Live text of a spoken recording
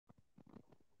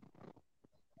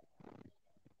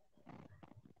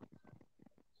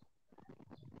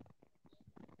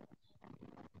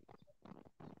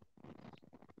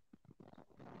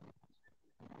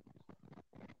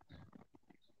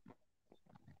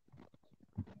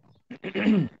আসসালামু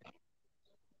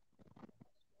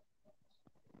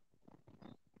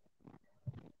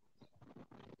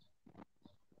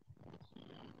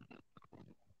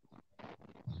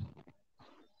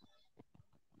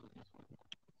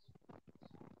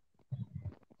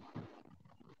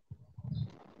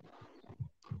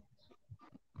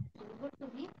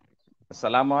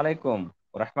আলাইকুম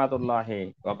ওয়া রাহমাতুল্লাহি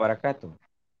ওয়া বারাকাতুহু।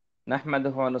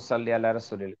 নাহমাদুহু ওয়া নুসাল্লি আলা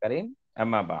রাসূলিল কারীম।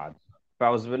 আম্মা বা'দ।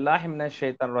 ফাউযু বিল্লাহি মিনাশ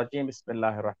শাইতানির রাজীম।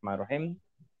 বিসমিল্লাহির রাহমানির রাহিম।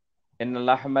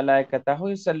 ইন্নাল্লাহা ওয়া মালাইকাতাহু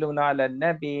ইউসাল্লুনা আলান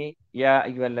নাবী ইয়া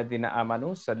আইয়ুহাল্লাযীনা আমানু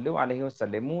সাল্লু আলাইহি ওয়া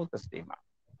সাল্লিমু তাসলিমা।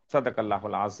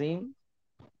 সাদাকাল্লাহুল আযীম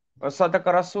ওয়া সাদাকা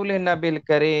রাসূলুন নাবিল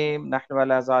কারীম। নাহনু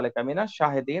আলা যালিকা মিনাশ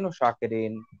শাহিদিন ওয়া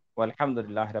শাকিরিন।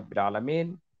 ওয়ালহামদুলিল্লাহি রাব্বিল আলামিন।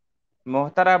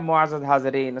 মুহতারাম মুআজ্জাজ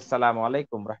হাজিরিন, আসসালামু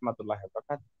আলাইকুম রাহমাতুল্লাহি ওয়া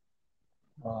বারাকাতুহু।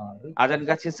 আজান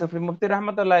গাছি সুফি মুফতি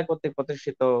রহমতুল্লাহ কর্তৃক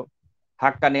প্রতিষ্ঠিত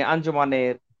হাক্কানি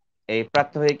আঞ্জুমানের এই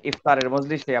প্রাত্যহিক ইফতারের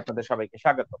মজলিসে আপনাদের সবাইকে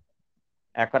স্বাগত।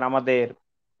 এখন আমাদের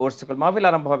উরসুল মাহফিল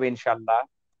আরম্ভ হবে ইনশাআল্লাহ।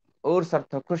 উর্স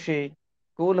অর্থ খুশি,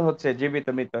 কুল হচ্ছে জীবিত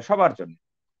মৃত সবার জন্য,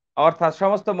 অর্থাৎ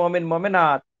সমস্ত মুমিন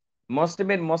মুমিনাত,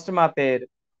 মুসলিমিন মুসলিমাতের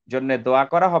জন্য দোয়া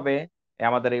করা হবে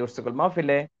আমাদের এই উরসুল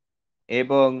মাহফিলে।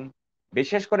 এবং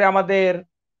বিশেষ করে আমাদের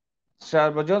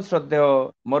সর্বজন শ্রদ্ধেয়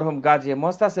মরহুম গাজী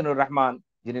মোস্তাসিনুর রহমান,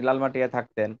 যিনি লালমাটিয়া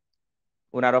থাকতেন,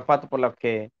 উনার ওফাত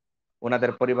উপলক্ষে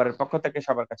উনাদের পরিবারের পক্ষ থেকে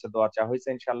সবার কাছে দোয়া চাওয়া হয়েছে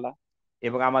ইনশাল্লাহ।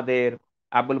 এবং আমাদের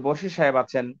আবুল বশির সাহেব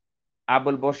আছেন।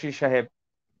 আবুল বশির সাহেব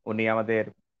উনি আমাদের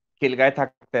খিলগাঁয়ে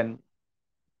থাকতেন,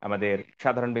 আমাদের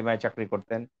সাধারণ বীমায় চাকরি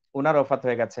করতেন। উনার ওফাত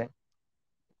হয়ে গেছে।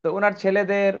 তো উনার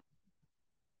ছেলেদের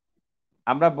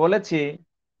আমরা বলেছি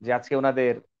যে আজকে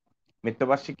উনাদের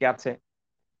মৃত্যুবার্ষিকী আছে,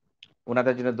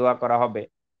 উনাদের জন্য দোয়া করা হবে।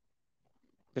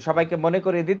 তো সবাইকে মনে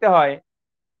করিয়ে দিতে হয়,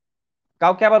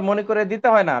 কাউকে আবার মনে করে দিতে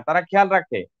হয় না, তারা খেয়াল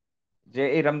রাখে যে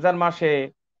এই রমজান মাসে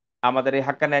আমাদের এই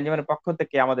হাক্কানি আঞ্জুমানের পক্ষ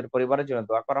থেকে আমাদের পরিবারের জন্য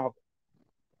দোয়া করা হবে।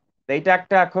 তো এইটা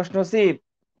একটা খুশনসিব,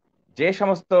 যে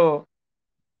সমস্ত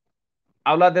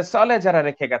আওলাদে সালেহ যারা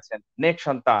রেখে গেছেন নেক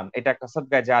সন্তান, এটা একটা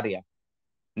সদকায়ে জারিয়া।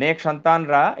 নেক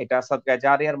সন্তানরা এটা সদকায়ে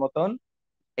জারিয়ার মতন,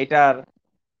 এটার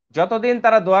যতদিন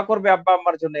তারা দোয়া করবে আব্বা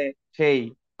আম্মার জন্য, সেই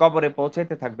কবরে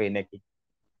পৌঁছাইতে থাকবে এই নেকি।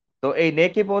 তো এই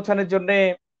নেকি পৌঁছানোর জন্য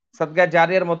সদকায়ে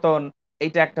জারিয়ার মতন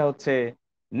এইটা একটা হচ্ছে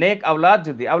নেক আওলাদ,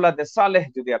 যদি আওলাদে সালেহ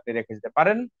যদি আপনি রেখে যেতে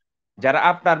পারেন, যারা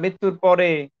আপনার মৃত্যুর পরে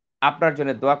আপনার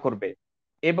জন্য দোয়া করবে।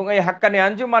 এবং এই হাক্কানি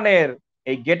আঞ্জুমানের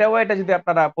এই গেটওয়েটা যদি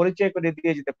আপনারা পরিচয় করে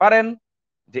দিয়ে যেতে পারেন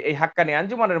যে এই হাক্কানি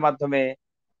আঞ্জুমানের মাধ্যমে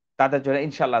তাদের জন্য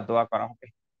ইনশাআল্লাহ দোয়া করা হবে।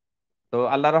 তো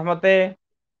আল্লাহর রহমতে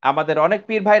আমাদের অনেক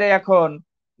পীর ভাইরা এখন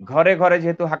ঘরে ঘরে,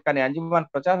 যেহেতু হাক্কানি আঞ্জুমান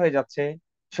প্রচার হয়ে যাচ্ছে,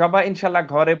 সবাই ইনশাআল্লাহ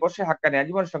ঘরে বসে হাক্কানি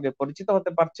আঞ্জুমানের সঙ্গে পরিচিত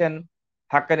হতে পারছেন,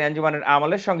 হাক্কানি আঞ্জুমানের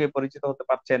আমলের সঙ্গে পরিচিত হতে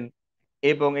পারছেন।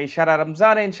 এবং এই সারা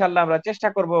রমজানে ইনশাআল্লাহ আমরা চেষ্টা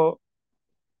করব,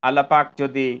 আল্লাহ পাক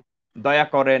যদি দয়া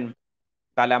করেন,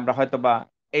 তাহলে আমরা হয়তোবা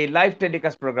এই লাইভ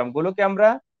টেলিকাস্ট প্রোগ্রাম গুলোকে আমরা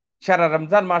সারা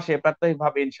রমজান মাসে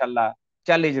প্রাত্যহিকভাবে ইনশাল্লাহ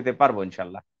চালিয়ে যেতে পারবো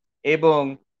ইনশাল্লাহ। এবং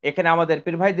এখানে আমাদের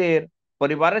পীর ভাইদের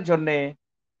পরিবারের জন্য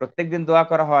প্রত্যেকদিন দোয়া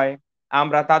করা হয়।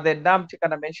 আমরা তাদের নাম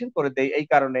ঠিকানা মেনশন করে দেই এই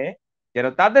কারণে, যেন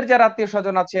তাদের যারা আত্মীয়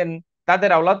স্বজন আছেন, তাদের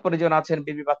আওলাদ পরিজন আছেন,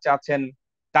 বিবি বাচ্চা আছেন,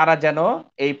 তারা যেন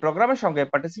এই প্রোগ্রামের সঙ্গে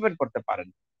পার্টিসিপেট করতে পারেন,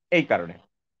 এই কারণে।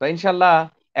 তো ইনশাল্লাহ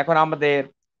এখন আমাদের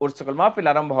উরসুল মাহফিল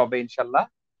আরম্ভ হবে ইনশাল্লাহ।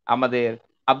 আমাদের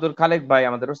আব্দুল খালেক ভাই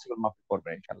আমাদের উরসুল মাহফিল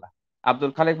করবেন ইনশাল্লাহ।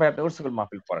 আব্দুল খালেক ভাই, আপনি উরসুল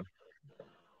মাহফিল করেন।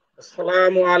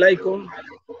 আসসালামু আলাইকুম।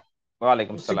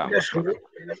 ওয়ালাইকুম সালাম রাহমাতুল্লাহ।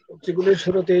 উক্তিগুলির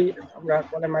শুরুতেই আমরা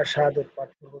কালেমা শাহাদাত পাঠ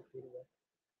করব তিনবার।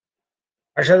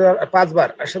 আশহাদু পাঁচবার।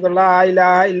 আশহাদু লা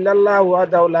ইলাহা ইল্লাল্লাহু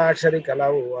ওয়াহদাহু লা শারীকা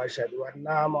লাহু ওয়া আশহাদু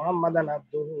আন্না মুহাম্মাদান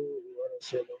আবদুহু ওয়া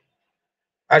রাসূলুহু।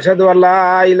 আশহাদু আল্লা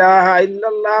ইলাহা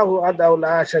ইল্লাল্লাহু ওয়াহদাহু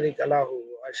লা শারীকা লাহু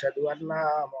ওয়া আশহাদু আন্না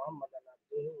মুহাম্মাদান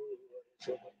আবদুহু ওয়া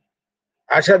রাসূলুহু।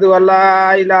 আশহাদু আল্লা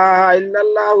ইলাহা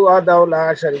ইল্লাল্লাহু ওয়াহদাহু লা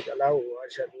শারীকা লাহু ওয়া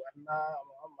আশহাদু আন্না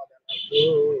মুহাম্মাদান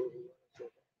আবদুহু ওয়া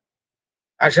রাসূলুহু।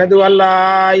 আশহাদু আল্লা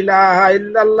ইলাহা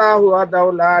ইল্লাল্লাহু ওয়াহদাহু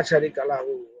লা শারীকা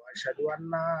লাহু ওয়া আশহাদু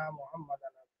আন্না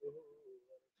মুহাম্মাদান আবদুহু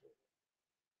ওয়া রাসূলুহু।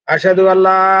 আশহাদু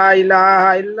আল্লা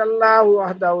ইলাহা ইল্লাল্লাহু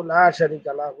ওয়াহদাহু লা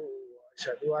শারীকা লাহু ওয়া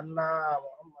আশহাদু আন্না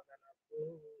মুহাম্মাদান আবদুহু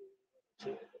ওয়া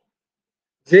রাসূলুহু।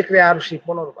 যিকরে আরশি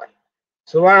 15 বার।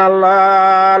 সুবহানাল্লাহ,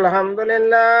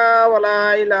 আলহামদুলিল্লাহ, ওয়া লা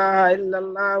ইলাহা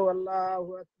ইল্লাল্লাহ, ওয়াল্লাহু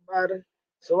আকবার।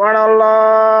 সুবহানাল্লাহ,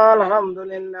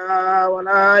 আলহামদুলিল্লাহ, ওয়া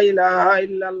লা ইলাহা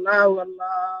ইল্লাল্লাহ,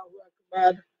 ওয়াল্লাহু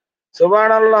আকবার।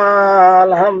 সুবহানাল্লাহ,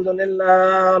 আলহামদুলিল্লাহ,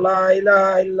 ওয়া লা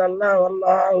ইলাহা ইল্লাল্লাহ,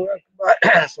 ওয়াল্লাহু আকবার।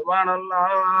 সুবহানাল্লাহ,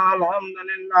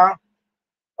 আলহামদুলিল্লাহ,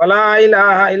 ওয়া লা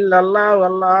ইলাহা ইল্লাল্লাহ,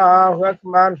 ওয়াল্লাহু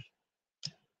আকবার।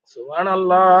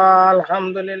 সুবহানাল্লাহ,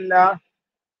 আলহামদুলিল্লাহ,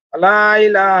 لا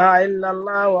إله إلا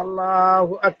الله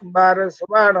والله أكبر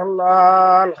سبحان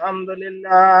الله الحمد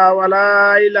لله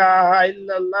ولا إله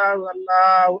إلا الله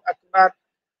والله أكبر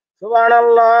سبحان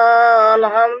الله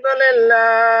الحمد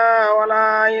لله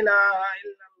ولا إله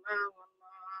إلا الله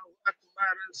والله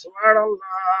أكبر سبحان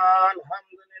الله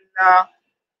الحمد لله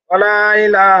ولا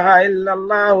إله إلا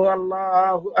الله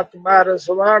والله أكبر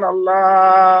سبحان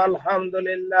الله الحمد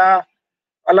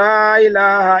لله ولا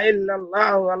إله إلا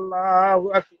الله والله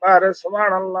أكبر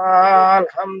سبحان الله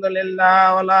الحمد لله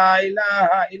ولا إله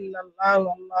إلا الله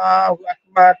والله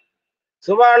أكبر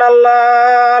سبحان الله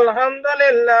الحمد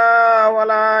لله ولا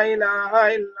إله إلا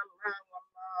الله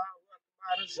والله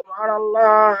أكبر سبحان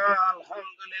الله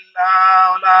الحمد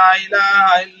لله ولا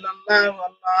إله إلا الله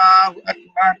والله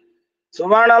أكبر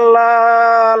سبحان الله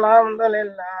الحمد لله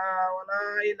ولا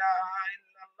إله إلا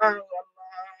الله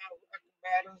والله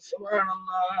أكبر سبحان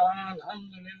الله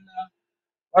الحمد لله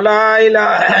ولا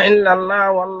إله إلا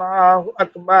الله والله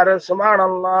أكبر سبحان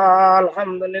الله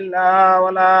الحمد لله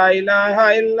ولا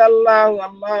إله إلا الله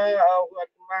والله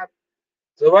أكبر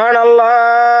سبحان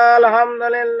الله الحمد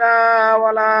لله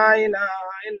ولا إله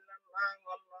إلا الله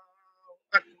والله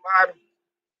أكبر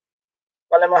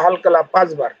كلمة هلكلا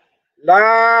 5 বার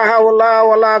لا حول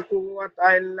ولا قوة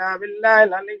إلا بالله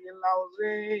العلي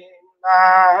العظيم لا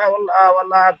حول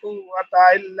ولا قوة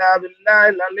إلا بالله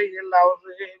العلي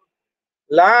العظيم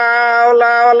لا حول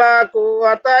ولا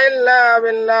قوة إلا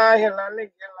بالله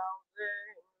العلي العظيم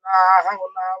لا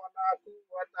حول ولا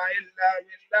قوة إلا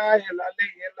بالله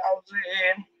العلي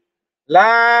العظيم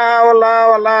لا حول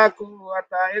ولا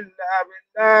قوة إلا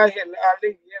بالله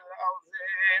العلي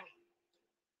العظيم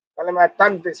كلمة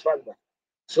تقدس فضل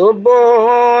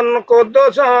سبحان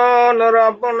قدوس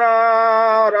ربنا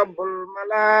رب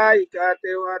الملائكة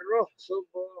والروح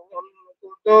سبحان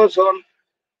قدوس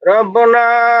ربنا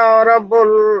رب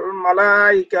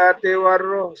الملائكة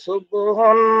والروح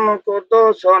سبحان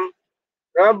قدوس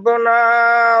ربنا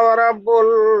ورب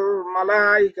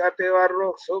الملائكة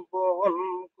والروح سبحان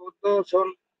قدوس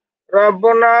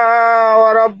ربنا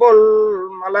ورب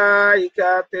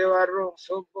الملائكة والروح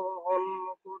سبحان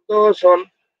قدوس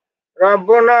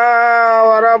ربنا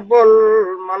ورب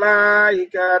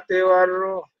الملائكة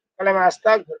والروح كلمة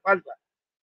أستغفر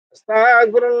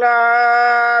أستغفر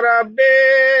الله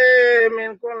ربي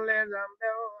من كل ذنب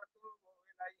وأتوب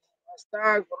إليه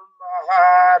أستغفر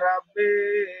الله ربي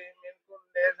من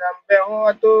كل ذنب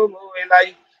وأتوب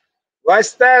إليه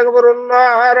واستغفر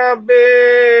الله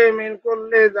ربي من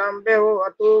كل ذنب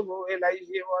وأتوب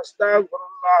إليه واستغفر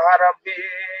الله ربي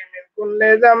من كل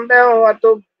ذنب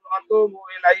وأتوب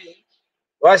إليه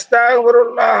واستغفر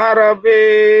الله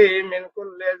ربي من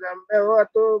كل ذنب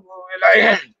وأتوب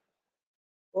إليه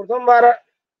প্রথমবার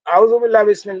আউযু বিল্লাহি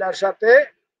বিসমিল্লাহর সাথে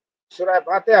সূরা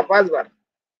ফাতিহা 5 বার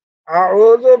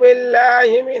আউযু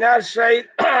বিল্লাহি মিনাশ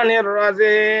শাইতানির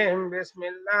রাজিম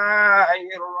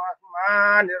বিসমিল্লাহির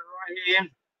রহমানির রহিম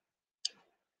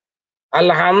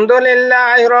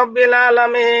আলহামদুলিল্লাহি রাব্বিল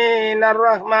আলামিন আর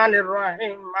রহমানির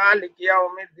রহিম মালিকি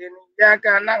ইয়াউমিদ্দিন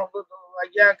ইয়াকা না'বুদু ওয়া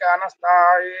ইয়াকা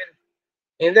নাস্তাঈন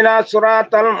ইহদিনা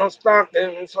সিরাতাল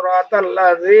মুস্তাকিম সিরাতাল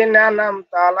লাযিনা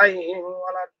আন'আমতা আলাইহিম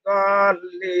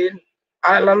ওয়ালাদ-দাল্লিন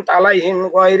আন'আমতা আলাইহিম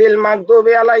গায়রিল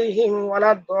মাগদুবি আলাইহিম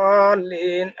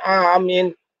ওয়ালাদ-দাল্লিন আমিন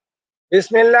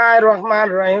বিসমিল্লাহির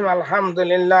রহমানির রহিম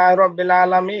আলহামদুলিল্লাহি রাব্বিল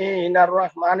আলামিন আর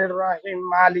রহমানির রহিম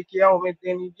মালিকি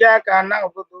ইয়াউমিদ্দিন ইয়াকা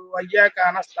না'বুদু ওয়া ইয়াকা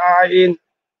নাস্তাঈন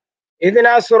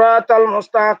ইহদিনা সিরাতাল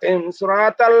মুস্তাকিম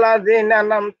সিরাতাল লাযিনা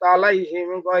আন'আমতা আলাইহিম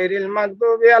গায়রিল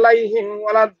মাগদুবি আলাইহিম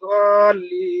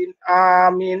ওয়ালাদ-দাল্লিন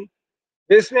আমিন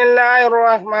বিসমিল্লাহির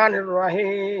রহমানির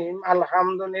রহিম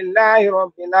আলহামদুলিল্লাহি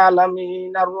রাব্বিল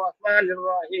আলামিন আর রহমানির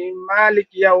রহিম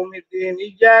মালিকি ইয়াউমিদ্দিন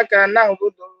ইয়াকা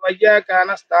না'বুদু ওয়া ইয়াকা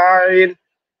নাস্তাঈন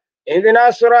ইহদিনা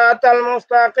সিরাতাল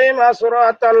মুস্তাকিম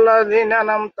সিরাতাল লাযিনা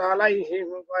আন'আমতা আলাইহিম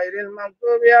গায়রিল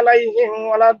মাগদুবি আলাইহিম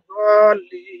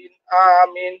ওয়ালাদ-দাল্লিন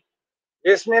আমিন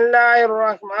বিসমিল্লাহির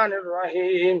রহমানির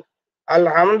রহিম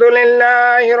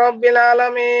আলহামদুলিল্লাহি রাব্বিল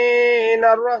আলামিন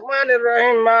আর রহমানির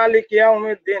রহিম মালিকি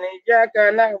ইয়াউমিদ্দিন ইয়াকা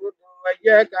না'বুদু ওয়া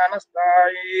ইয়াকা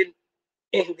নাস্তাঈন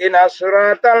ইহদিনা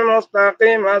সিরাতাল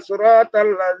মুস্তাকিম সিরাতাল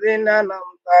লাযিনা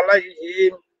আন'আমতা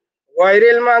আলাইহিম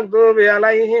গায়রিল মাগদুবি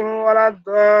আলাইহিম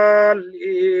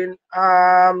ওয়ালাদ-দাল্লিন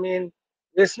আমিন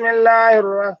বিসমিল্লাহির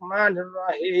রহমানির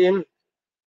রহিম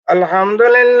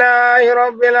আলহামদুলিল্লাহি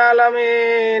রাব্বিল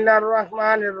আলামিন আর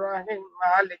রহমানির রহিম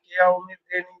মালিকি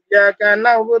ইয়াউমিদ্দিন ইয়াকা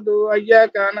না'বুদু ওয়া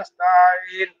ইয়াকা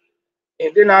নাস্তাঈন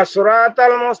ইহদিনা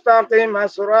সিরাতাল মুস্তাকিম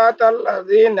সিরাতাল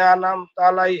লাযিনা আন'আমতা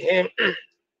আলাইহিম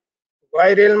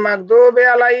গায়রিল মাগদুবি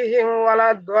আলাইহিম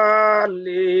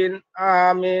ওয়ালাদ-দাল্লিন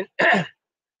আমিন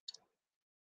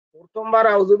প্রথমবার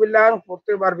আউযুবিল্লাহ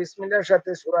প্রত্যেকবার বিসমিল্লাহর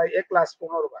সাথে সূরা ইখলাস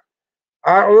 15 বার।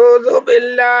 আউযু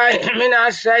বিল্লাহি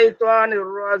মিনাশ শাইতানির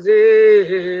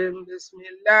রাজিম।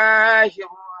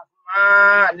 বিসমিল্লাহির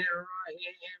রহমানির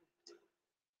রহিম।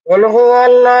 قل هو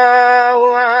الله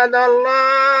أحد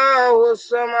الله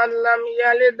الصمد لم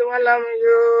يلد ولم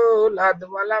يولد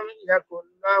ولم يكن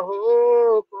له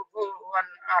كفوا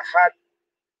أحد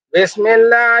بسم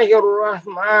الله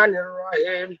الرحمن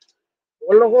الرحيم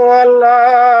قل هو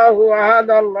الله أحد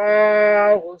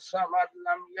الله الصمد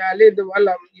لم يلد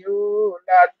ولم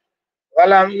يولد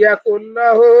ولم يكن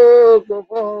له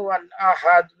كفوا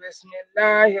أحد بسم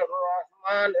الله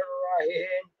الرحمن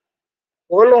الرحيم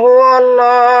قل هو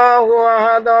الله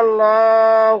أحد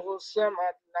الله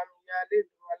الصمد لم يلد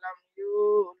ولم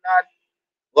يولد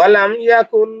ولم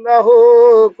يكن له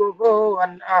كفوا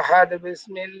أحد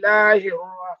بسم الله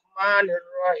الرحمن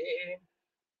الرحيم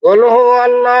قل هو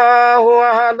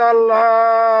الله أحد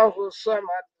الله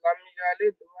الصمد لم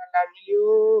يلد ولم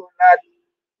يولد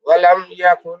ولم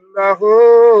يكن له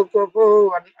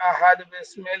كفوا أحد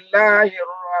بسم الله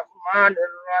الرحمن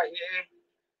الرحيم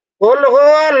قل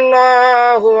هو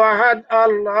الله أحد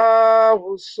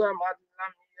الله الصمد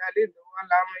لم يلد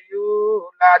ولم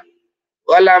يولد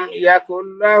ولم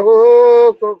يكن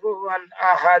له كفوا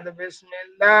أحد بسم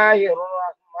الله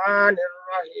الرحمن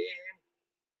الرحيم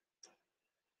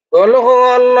قل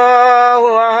هو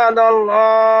الله أحد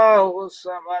الله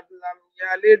الصمد لم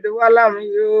يلد ولم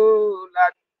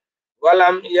يولد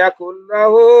ولم يكن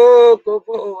له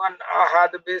كفوا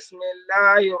أحد بسم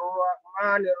الله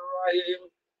الرحمن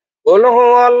الرحيم قل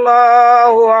هو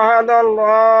الله أحد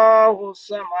الله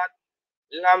الصمد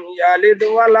لم يلد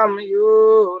ولم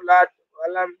يولد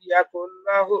ولم يكن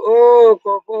له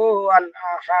كفوا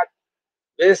أحد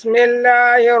بسم الله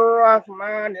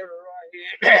الرحمن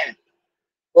الرحيم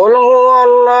قل هو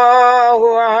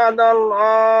الله أحد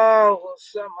الله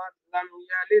الصمد لم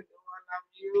يلد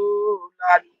ولم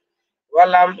يولد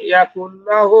ولم يكن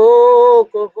له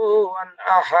كفوا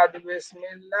أحد بسم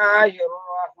الله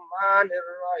الرحمن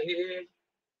الرحيم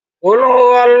قل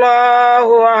هو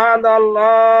الله أحد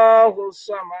الله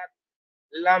الصمد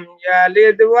لم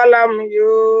يلد ولم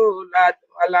يولد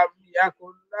ولم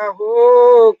يكن له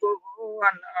كفوا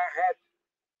أحد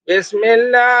بسم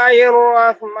الله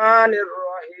الرحمن الرحيم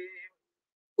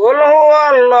قل هو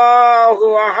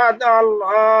الله أحد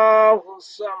الله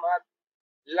الصمد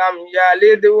لم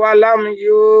يلد ولم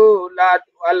يولد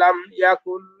ولم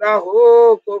يكن له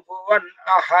كفوا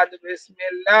أحد بسم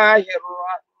الله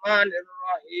الرحمن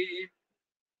الرحيم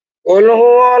قل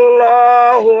هو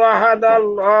الله أحد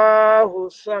الله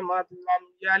الصمد لم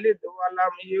يلد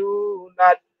ولم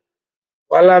يولد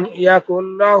ولم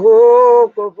يكن له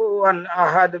كفوا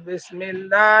أحد بسم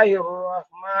الله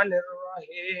الرحمن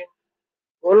الرحيم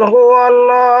قل هو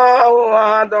الله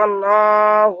أحد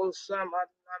الله الصمد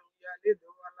لم يلد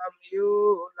ولم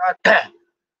يولد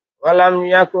ولم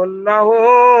يكن له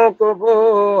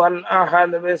كفوا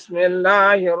أحد بسم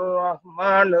الله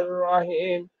الرحمن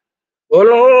الرحيم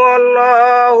قل هو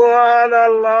الله أحد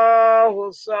الله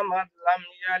الصمد لم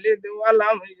يلد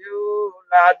ولم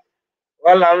يولد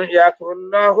ولم يكن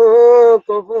له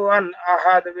كفوا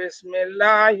أحد بسم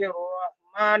الله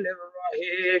الرحمن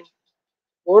الرحيم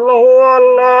قل هو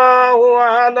الله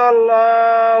أحد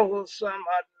الله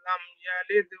الصمد لم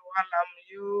يلد ولم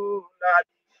يولد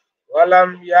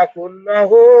ولم يكن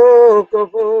له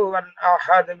كفوا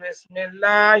أحد بسم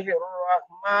الله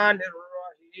الرحمن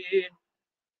الرحيم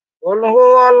قل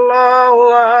هو الله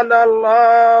أحد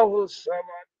الله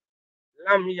الصمد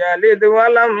لم يلد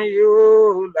ولم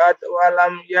يولد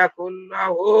ولم يكن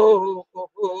له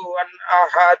كفوا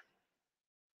أحد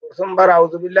প্রথমবার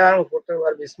আউযুবিল্লাহ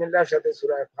প্রত্যেকবার বিসমিল্লাহর সাথে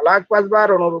সূরা ফালাক 5 বার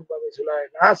অনুরূপভাবে সূরা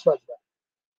নাস 5 বার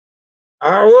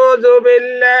আউযু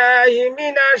বিল্লাহি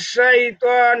মিনাশ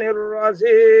শাইতানির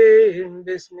রাজিম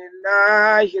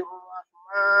বিসমিল্লাহির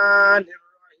রহমানির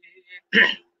রহিম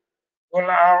قل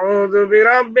أعوذ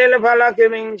برب الفلق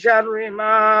من شر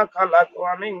ما خلق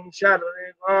ومن شر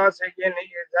غاسق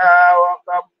إذا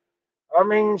وقب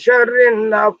ومن شر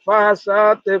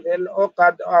النفاثات في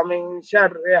العقد ومن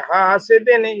شر حاسد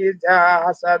إذا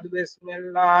حسد بسم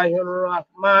الله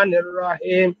الرحمن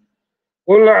الرحيم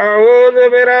قل أعوذ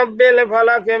برب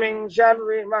الفلق من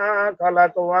شر ما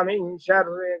خلق ومن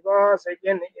شر غاسق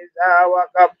إذا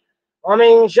وقب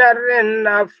ومن شر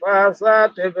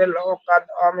النفاثات في العقد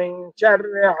ومن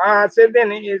شر حاسد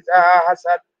إذا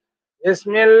حسد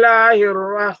بسم الله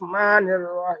الرحمن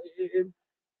الرحيم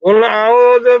قل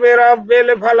أعوذ برب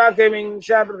الفلق من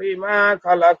شر ما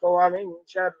خلق ومن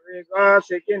شر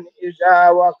غاسق إذا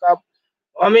وقب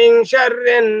ومن شر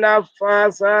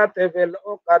النفاثات في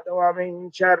العقد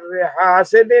ومن شر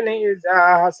حاسد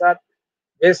إذا حسد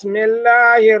بسم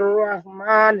الله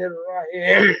الرحمن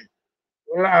الرحيم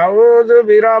قل أعوذ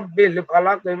برب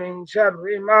الفلق من شر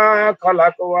ما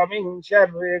خلق ومن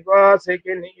شر غاسق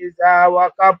إذا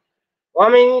وقب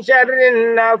ومن شر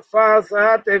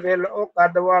النفاثات في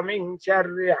العقد ومن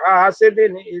شر حاسد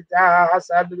إذا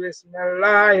حسد بسم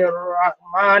الله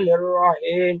الرحمن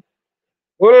الرحيم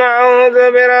قل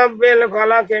أعوذ برب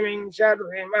الفلق من شر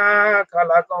ما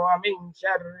خلق ومن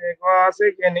شر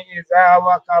غاسق إذا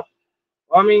وقب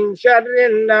ومن شر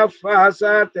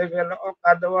النفاثات في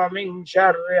العقد ومن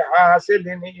شر حاسد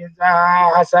إذا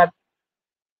حسد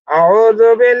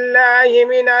أعوذ بالله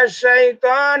من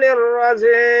الشيطان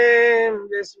الرجيم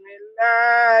بسم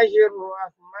الله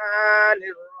الرحمن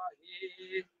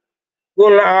الرحيم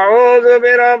قل أعوذ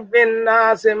برب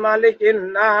الناس ملك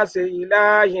الناس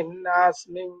إله الناس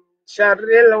من شر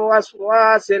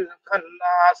الوسواس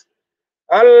الخناس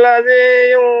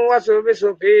الذي يوسوس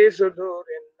في صدور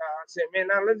الناس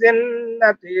من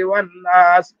الجنة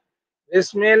والناس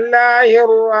بسم الله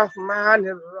الرحمن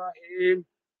الرحيم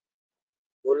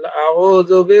قل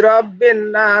أعوذ برب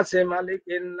الناس ملك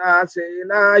الناس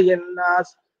إله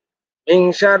الناس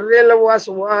من شر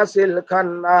الوسواس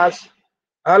الخناس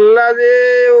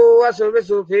الذي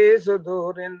يوسوس في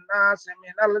صدور الناس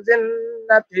من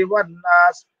الجنة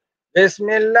والناس بسم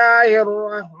الله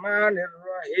الرحمن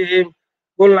الرحيم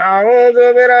قل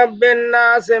أعوذ برب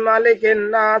الناس ملك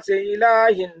الناس إله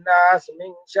الناس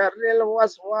من شر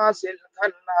الوسواس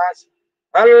الخناس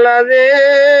الذي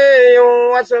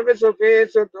يوسوس في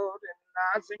صدور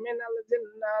الناس من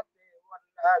الجنة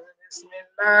والناس بسم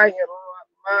الله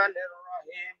الرحمن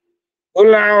الرحيم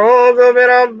قل أعوذ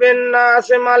برب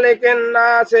الناس ملك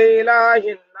الناس إله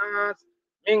الناس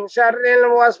من شر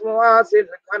الوسواس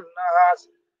الخناس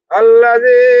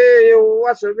الذي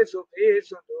يوسوس في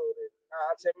صدور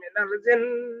الناس من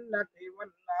الجنة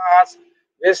والناس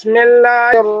بسم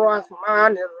الله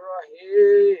الرحمن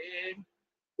الرحيم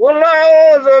قل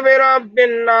أعوذ برب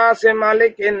الناس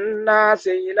ملك الناس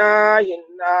إله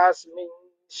الناس من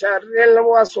شر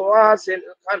الوسواس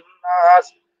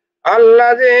الخناس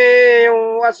الذي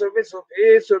يوسوس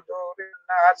في صدور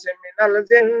الناس من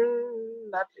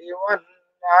الجنة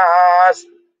والناس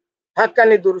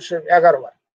حقني درشد 11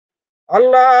 বার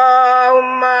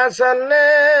اللهم صل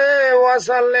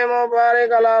وسلم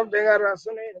وبارك على عبدك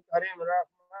الرسول الكريم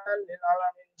رحمة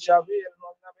للعالمين شفيع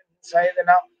المذنبين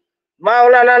سيدنا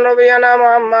مولانا نبينا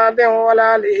محمد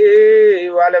وعلى آله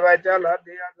وعلى بيته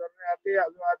الهدي ذريته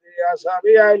أزواجه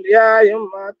أصحابه أولياء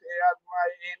أمته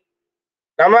أجمعين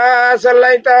كما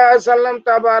صليت وسلمت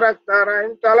وباركت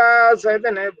ورحمت على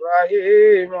سيدنا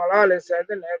إبراهيم وعلى آل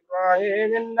سيدنا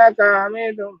إبراهيم إنك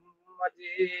حميد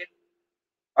مجيد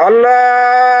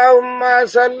اللهم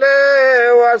صل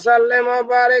وسلم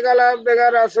وبارك على عبدك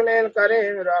الرسول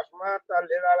الكريم رحمة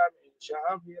للعالمين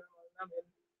شافي المذنبين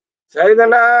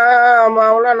سيدنا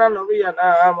مولانا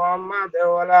نبينا محمد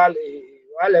وعلى آله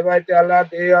وعلى بيته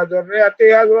الهدي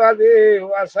وذريته أزواجه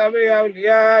وأصحابه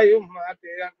أولياء أمته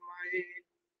أجمعين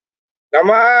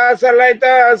كما صليت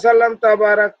وسلمت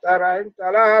وباركت ورحمت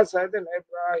على سيدنا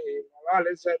إبراهيم وعلى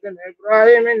آل سيدنا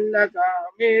إبراهيم إنك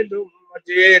حميد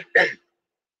مجيد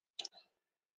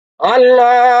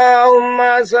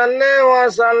اللهم صل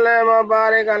وسلم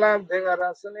وبارك على عبدك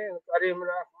الرسول الكريم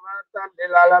رحمة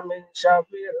للعالمين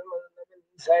شفيع المذنبين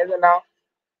سيدنا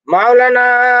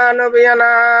مولانا نبينا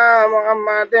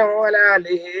محمد وعلى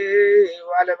آله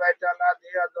وعلى بيته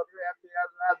الهدي وذريته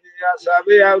أزواجه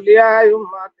أصحابه أولياء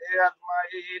أمته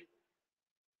أجمعين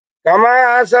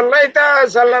كما صليت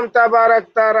وسلمت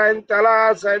وباركت ورحمت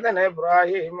على سيدنا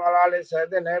إبراهيم وعلى آل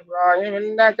سيدنا إبراهيم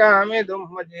إنك حميد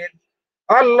مجيد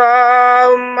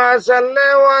اللهم صل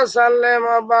وسلم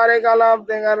وبارك على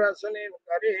عبدك الرسول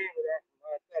الكريم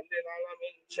رحمة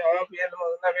للعالمين شفيع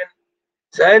المذنبين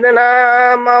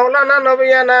سيدنا مولانا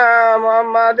نبينا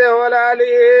محمد وعلى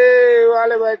آله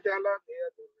وعلى بيته الهدي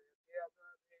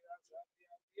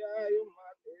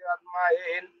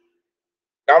أجمعين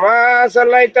كما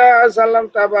صليت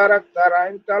وسلمت وباركت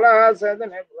ورحمت على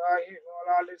سيدنا إبراهيم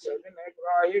وعلى آل سيدنا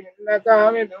إبراهيم إنك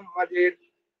حميد مجيد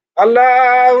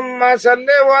اللهم صل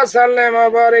وسلم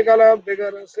وبارك على عبدك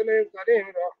الرسول الكريم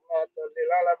رحمة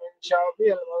للعالمين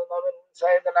شفيع المذنبين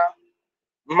سيدنا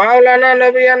مولانا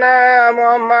نبينا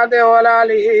محمد وعلى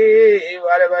آله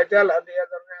وعلى بيته الهدي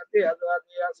وذريته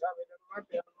أزواجه أصحابه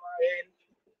أجمعين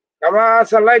كما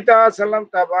صليت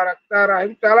وسلمت وباركت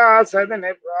ورحمت على سيدنا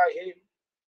إبراهيم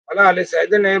وعلى آل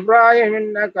سيدنا إبراهيم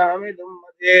إنك حميد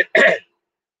مجيد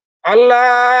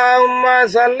اللهم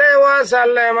صل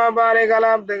وسلم وبارك على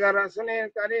عبدك الرسول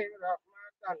الكريم رحمة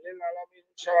للعالمين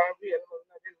شافي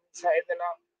المذنبين سيدنا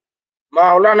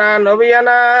مولانا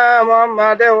نبينا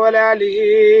محمد وعلى آله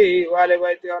وآل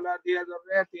بيته وعلى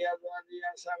ذريته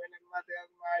أزواجه أصحابه الأمة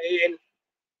أجمعين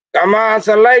كما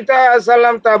صليت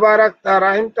وسلمت باركت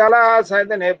رحمت على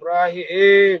سيدنا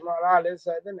إبراهيم وعلى آل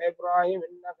سيدنا إبراهيم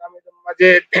إنك حميد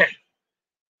مجيد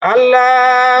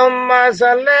اللهم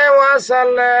صل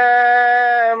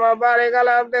وسلم وبارك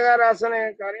على عبدك رسولك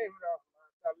الكريم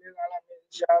رحمة للعالمين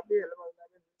شافي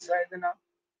المذنبين سيدنا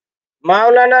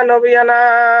مولانا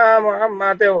نبينا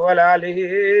محمد وعلى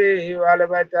آله وآل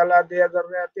بيته وعلى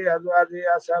ذريته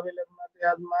أزواجه أصحابه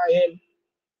الأمة أجمعين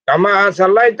كما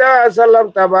صليت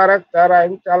وسلمت باركت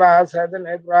رحمت على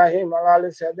سيدنا إبراهيم وعلى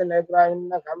آل سيدنا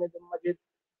إبراهيم إنك حميد مجيد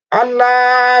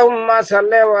اللهم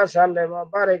صل وسلم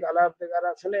وبارك على عبدك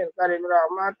رسولك الكريم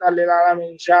رحمة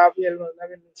للعالمين شافي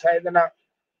المذنبين سيدنا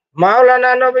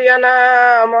مولانا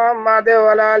نبينا محمد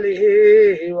وعلى آله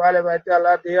وآل بيته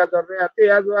وعلى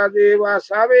ذريته أزواجه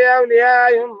وأصحابه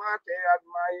أولياء أمته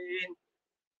أجمعين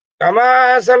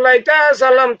كما صليت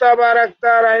وسلمت وباركت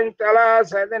رحمت على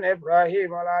سيدنا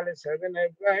إبراهيم وعلى آل سيدنا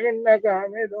إبراهيم إنك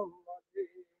حميد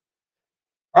مجيد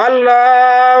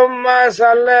اللهم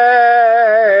صل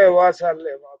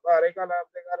وسلم وبارك على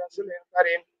عبدك رسولك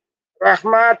الكريم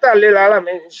رحمة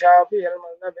للعالمين شافي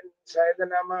المذنبين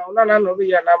سيدنا مولانا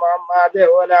نبينا محمد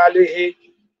وعلى آله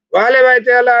وآل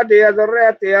بيته وعلى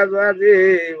ذريته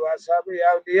أزواجه وأصحابه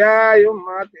أولياء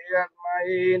أمته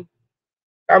أجمعين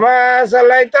كما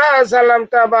صليت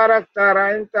وسلمت وباركت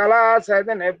رحمت على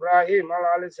سيدنا إبراهيم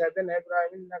وعلى آل سيدنا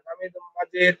إبراهيم إنك حميد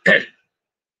مجيد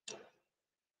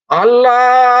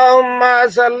اللهم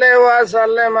صل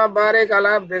وسلم وبارك على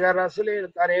عبدك رسولك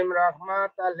الكريم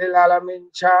رحمة للعالمين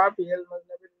شافي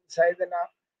المذنبين سيدنا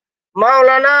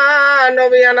مولانا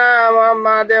نبينا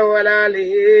محمد وعلى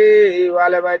آله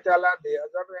وآل بيته وعلى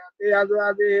ذريته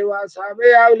أزواجه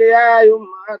وأصحابه أولياء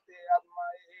أمته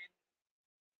أجمعين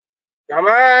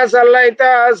كما صليت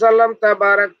وسلمت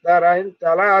وباركت رحمت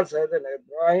على سيدنا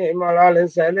إبراهيم وعلى آل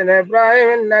سيدنا إبراهيم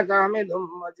إنك حميد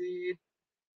مجيد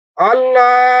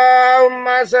اللهم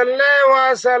صل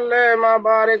وسلم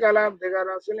وبارك على عبدك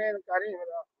رسولك الكريم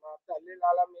رحمة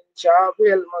للعالمين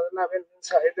شافي المذنبين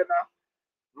سيدنا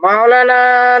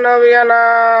مولانا نبينا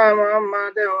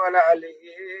محمد وعلى آله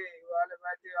وآل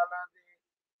بيته وعلى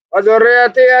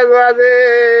ذريته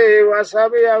أزواجه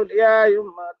وأصحابه أولياء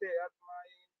أمته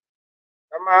أجمعين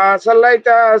كما صليت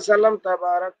وسلمت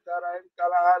وباركت رحمت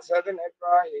على سيدنا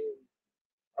إبراهيم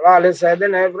وعلى آل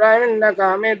سيدنا إبراهيم إنك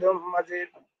حميد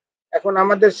مجيد এখন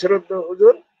আমাদের শ্রদ্ধেয়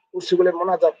হুজুর উসুগুলে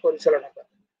মোনাজাত পরিচালনা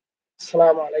করেন।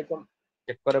 আসসালামু আলাইকুম।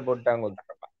 चेक करे बोर्ड आंगुल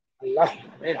धरबा আল্লাহ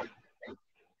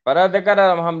बरादकर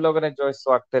हम लोगों ने जो इस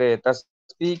वक्त तेरे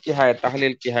तस्बीह की है,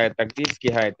 तहलील की है, तकदीस की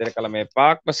है, तेरे कलम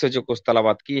पाक में से जो कुछ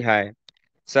तलावत की है,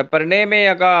 सब पढ़ने में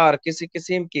अगर किसी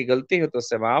किस्म की गलती हो तो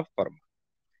उसे माफ फरमा।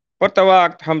 और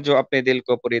वक्त हम जो अपने दिल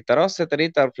को पूरी तरह से तेरी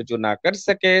तरफ रुजू ना कर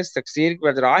सके, इस तकसीर की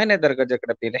वजह ने दरगज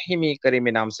अपनी रहीमी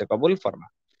करीमी नाम से कबूल फरमा।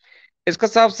 इसका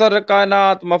सब सर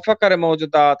कायनात मफकर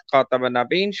मौजूदात खातम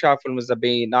नबीन शाफुल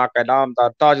मुज़ब्बीन आका नामदार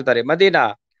ताजदार मदीना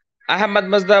अहमद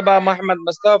मुस्तफा मोहम्मद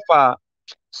मुस्तफा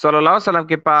सल्लल्लाहु अलैहि वसल्लम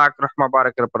के पाक रहमा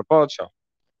बारक पर पहुंचो।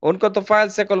 उनको तो फ़ैल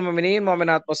से कुल मोमिनीन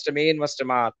मोमिनात मुस्लिमीन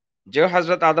मुस्लिमात जो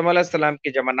हजरत आदम अलैहिस्सलाम की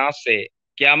जमानात से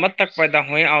क़यामत तक पैदा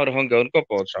हुए और होंगे उनको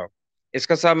पहुंचाओ।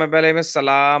 इसका सब मैं पहले में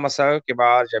सलाम असर के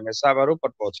बाद जमे साबरू पर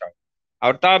पहुंचाओ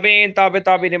और ताबीन ताबे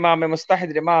ताबीन इमाम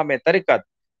मुस्तहिद इमाम तरीकत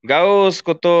गौस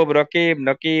कुतुब रकीब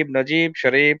नकीब नजीब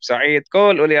शरीफ सईद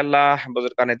कौल उली अल्लाह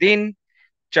बुजुर्गान दीन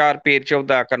चार पीर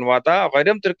 14 कनवाता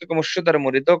गैरम तुर्क के मुर्शिद और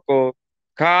मुरीदों को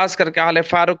खास करके आले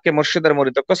फारूक के मुर्शिद और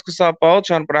मुरीदों को उसको सब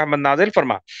पहुंच और पर रहमत नाजिल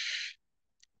फरमा।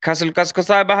 खसल कस को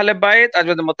साहब अहले बैत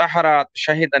अजवद मुतहरात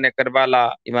शहीद ने करबला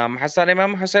इमाम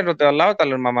हसन रदियल्लाहु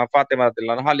ताला मामा फातिमा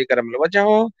रदियल्लाहु अन्हा अली करम वजह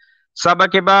हो सब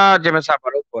के बाद जमे साहब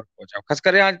पर पहुंचाओ। खास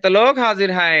कर आज तो लोग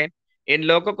हाजिर हैं, इन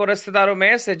लोगों को रिश्तेदारों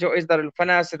में से जो इस दारुल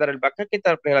फना से दारुल बका की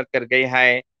तरफ हिजरत कर गई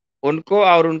है उनको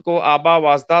और उनको आबा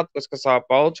वाजदात को उसके साथ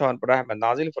पहुंच और पर रहमत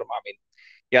नाजिल फरमा। आमीन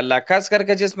या अल्लाह। खास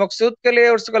करके जिस मकसूद के लिए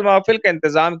उर्सुल महफिल का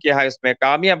इंतजाम किया है उसमें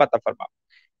कामयाब अता फरमा।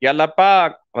 या अल्लाह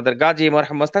पाक मदर गाजी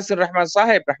मरहम मुस्तसिर रहमान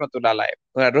साहिब रहमतुल्लाह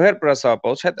अलैह रोहेर पर सह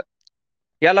पहुंचे।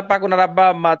 या अल्लाह পাক ওনার আব্বা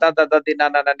আম্মা দাদা দাদি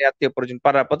নানা নানি আত্মীয় পরিজন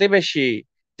পাড়া প্রতিবেশী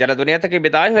যারা দুনিয়া থেকে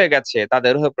বিদায় হয়ে গেছে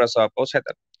তাদের রূহ প্রসব পৌঁছে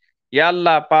দেন। ইয়া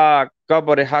আল্লাহ পাক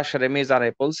কবরে হাশরে মিজানে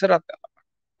পুলসিরাত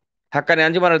হাক্কানি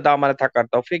আঞ্জুমানের দামানে থাকার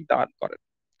তৌফিক দান করেন।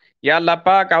 ইয়া আল্লাহ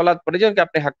পাক আওলাদ পরিজনকে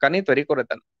আপনি হাক্কানি তৈরি করে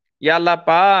দেন। ইয়া আল্লাহ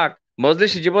পাক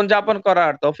মজলিস জীবন যাপন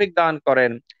করার তৌফিক দান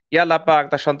করেন। ইয়া আল্লাহ পাক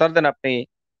তার সন্তানদের আপনি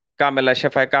কামেলা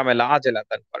শেফায়ে কামেলা আজেলা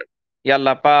দান করেন। ইয়া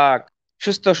আল্লাহ পাক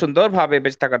সুস্থ সুন্দরভাবে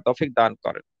বেঁচে থাকার তৌফিক দান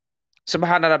করেন।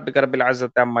 सुब्हान रब्बिका रब्बिल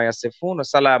इज्जति अम्मा यसिफून व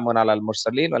सलामुन अलल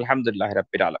मुरसलीन वल्हम्दुलिल्लाहि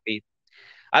रब्बिल आलमीन।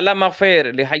 अल्लाह मग़फ़िर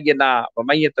लिहय्यिना व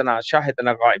मय्यितना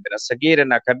शाहिदना गाइबना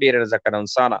सगीरना कबीरना ज़करना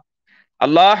उनसाना।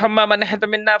 अल्लाहुम्मा मन हत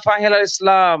मिन्ना फ़ाहिल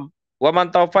इस्लाम व मन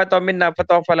तवफ़त मिन्ना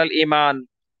फ़तवफ़ल ईमान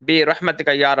बि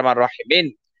रहमतिका या अरहमर राहिमीन।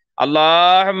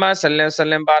 अल्लाहुम्मा सल्लि व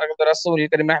सल्लिम बारिक अला रसूलिल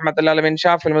करीम रहमतुल आलमीन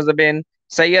शाफ़िल मुज़्निबीन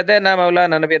सय्यदना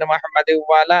मौलाना नबीना मुहम्मद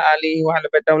व अला आलिहि व अहलि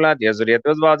बैति औलादि व ज़ुर्रिय्यति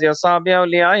व अज़वाजिहि व अस्हाबिहि व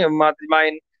औलियाइ उम्मत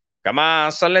अजमाइन कमा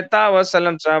सल्लता व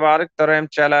सल्लमता व बारकता व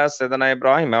रहमता अला सय्यिदिना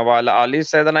इब्राहीम व अला आलि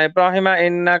सय्यिदिना इब्राहीम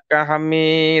इन्नका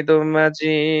हमीदुम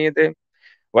मजीद।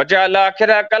 वजअल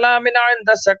आखिर कलामिना इंद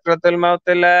सकरतुल मौत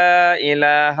ला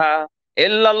इलाहा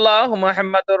इल्लल्लाहु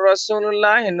मुहम्मदुर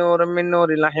रसूलुल्लाह नूरुम मिन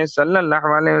नूरिल्लाहि सल्लल्लाहु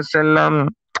अलैहि वसल्लम।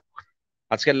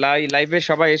 আজকে লাইভে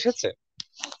সবাই এসেছে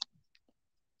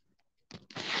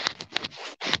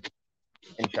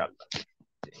ইনশাআল্লাহ।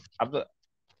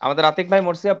 আমাদের আতিক ভাই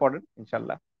মরসিয়া পড়েন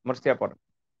ইনশাআল্লাহ, মরসিয়া পড়েন।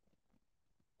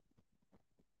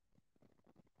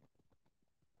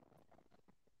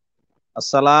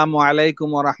 আসসালামু আলাইকুম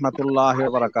ওয়া রাহমাতুল্লাহি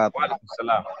ওয়া বারাকাতুহু। ওয়া আলাইকুম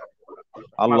আসসালাম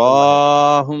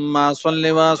আল্লাহুম্মা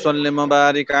সাল্লি ওয়া সাল্লিম ওয়া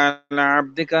বারিক আলা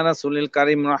আবদিকা রাসূলিল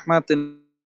কারীম রাহমাতুল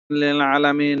লিল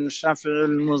আলামিন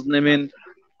শাফিউল মুজনিমিন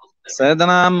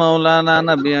সাইয়্যিদানা মাওলানা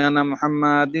নবিয়ানা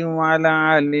মুহাম্মাদিন ওয়া আলা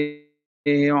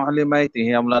আলিহি ওয়া আহলি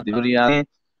বাইতিহি আওলাদি যুররিয়াতিহি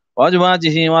ওয়া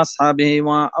আজওয়াজিহি ওয়া আসহাবিহি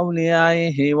ওয়া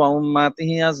আউলিয়াইহি ওয়া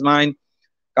উম্মাতিহি আজমাইন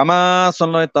কামা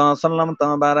সাল্লাইতা সাল্লামতা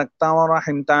বারাকতা ওয়া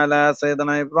রাহিমতা আলা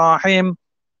সাইয়্যিদিনা ইব্রাহিম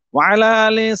وعلى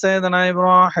آل سيدنا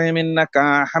इब्राहिम इन्नका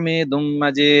हमीदुम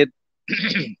मजीद।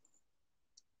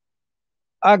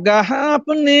 आगाह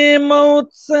अपनी मौत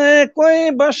से कोई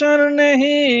बशर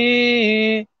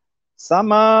नहीं,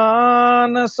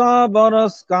 समान 100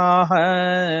 बरस का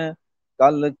है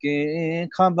कल की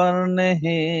खबर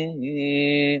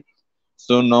नहीं।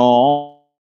 सुनो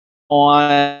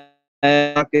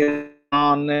के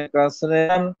कसरे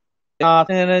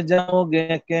आखिर जाओगे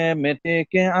के मिट्टी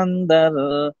के अंदर,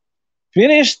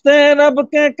 फिरिश्ते रब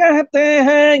के कहते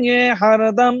हैं ये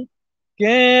हरदम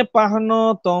के पहनो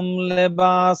तुम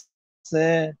लिबास से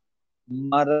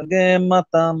मरगे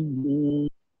मतम।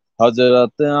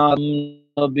 हजरत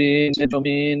नबी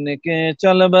जमीन के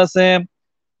चल बसे,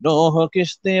 रूह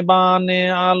किश्ती बाने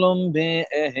आलम भी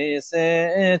यही से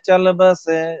चल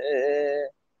बसे।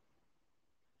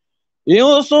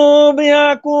 यूसुफ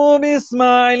याकूब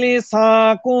इस्माइल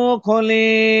इसहाक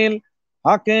खलील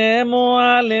हके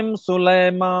मुआलिम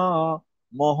सुलेमा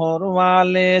मोहर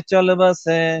वाले चल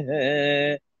बसे।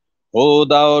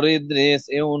 हुदा और इद्रिस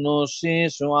यूनुस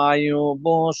शुआयूब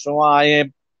शुआइब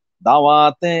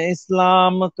दावत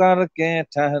इस्लाम करके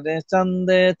ठहरे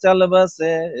चंदे चल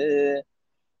बसे।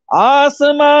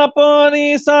 आसमां पर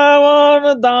ईसा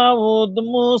और दाऊद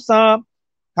मूसा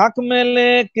हक में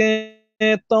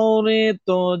लेके तौरी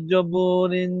तो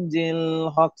जबूर इंजिल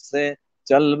हक से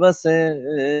चल बसे।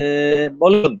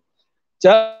 बोलून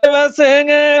चल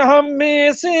बसेंगे हम भी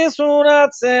इसी सूरत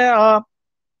से आप,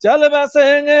 चल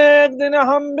बसेंगे एक दिन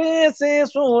हम भी इसी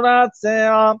सूरत से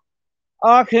आप।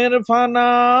 आखिर फना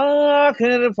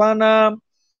आखिर फना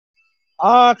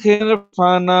आखिर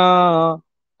फना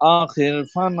आखिर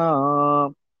फना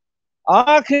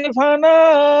आखिर फना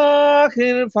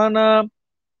आखिर फना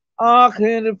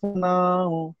आखिर फना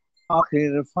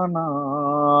आखिर फना।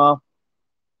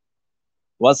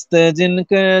 वस्ते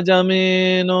जिनके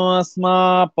जमीन व आसमा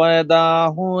पैदा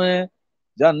हुए,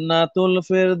 जन्नतुल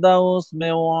फिरदौस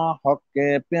में वहाँ हक के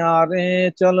प्यारे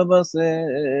चल बसे।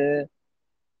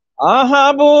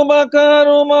 अबू बकर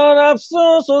उमर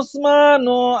अफसोस उस्मान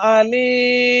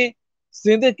अली,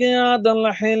 सिद्क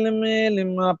अदल हिल्म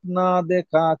इल्म अपना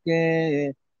दिखा के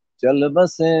चल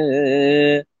बसे।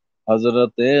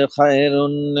 हजरत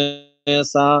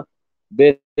खैरुन्निसा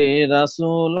बेटे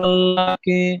रसूलुल्लाह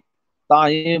की,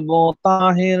 ताइब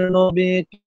ताहिर नबी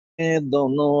के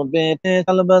दोनों बेटे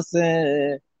चल बसे।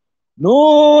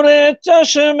 नूरे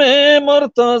चश्मे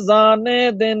मुर्तजा ने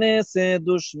देने से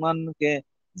दुश्मन के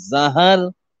जहर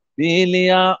पी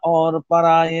लिया और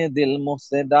पराये दिल मुँह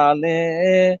से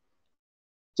डाले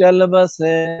चल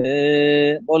बसे।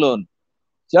 बोलून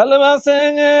चल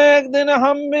बसेंगे एक दिन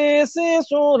हम भी इसी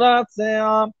सूरत से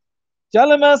आप,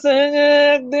 चल बसेंगे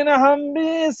एक दिन हम भी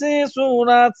इसी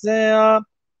सूरत से आप।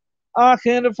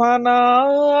 आखिर फना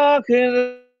आखिर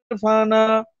फना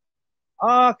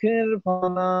आखिर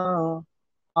फना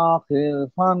आखिर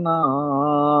फना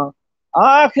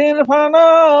आखिर फना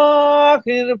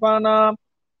आखिर फना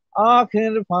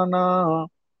आखिर फना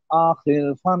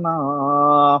आखिर फना।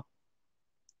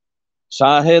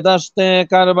 शाहिदश्ते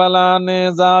करबला ने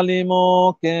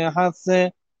जालिमों के हाथ से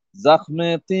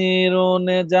जख्म तीरों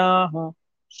ने जहाँ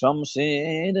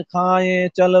शमशीर खाए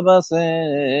चल बसे।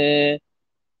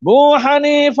 बू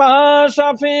हनीफा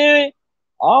शफी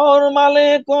और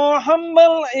मालिक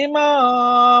हम्बल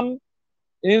इमाम,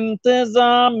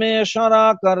 इंतजाम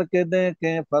शरा करके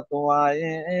देखे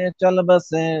फतवाए चल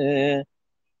बसे।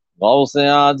 गौसे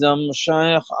आजम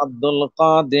शेख अब्दुल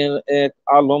कादिर एक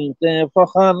आलम के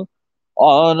फखर,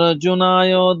 और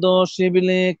जुनायो दो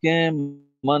शिबली के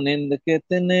मनिंद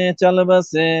कितने चल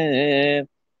बसे।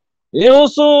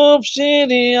 यूसुफ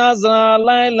शीरी अजरा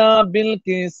लैला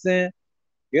बिल्किस से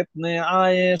कितने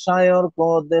आए शायर को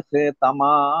देखे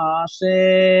तमाशे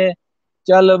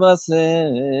चल बसे।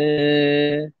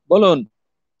 बोलून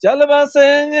चल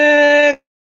बसेंगे एक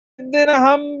दिन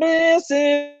हम भी इसी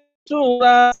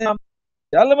सूरत से,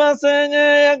 चल बसेंगे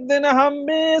एक दिन हम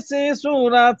भी इसी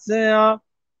सूरत से।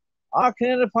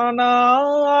 आखिर फना,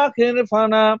 आखिर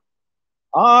फना,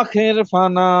 आखिर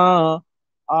फना,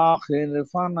 आखिर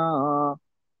फना,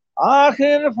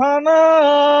 आखिर फना,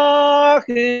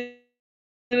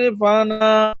 आखिर फना,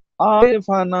 आखिर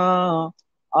फना,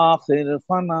 आखिर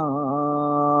फना।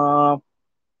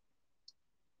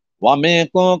 वमे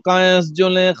को कैस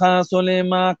जुलेखा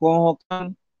सुलेमा को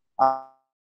हुक्म,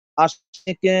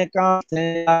 आशिके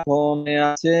काथे आंखों में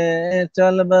अच्छे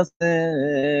चल बसे।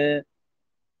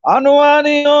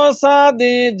 अनवारियों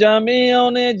सादी जमियों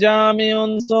ने जामियों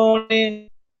सोनी,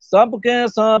 सबके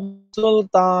सब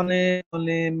सुल्ताने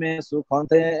कुली में सुखों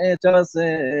थे चल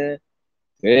से।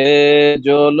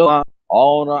 जो लोग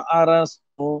और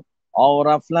अरस्तु और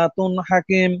अफलातुन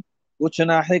हकीम, कुछ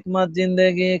ना हिकमत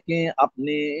जिंदगी की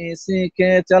अपनी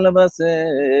सीखे चल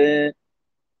बसे।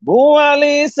 बू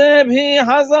अली से भी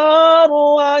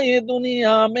हजारों आए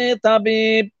दुनिया में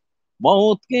तबीब,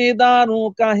 मौत की दारू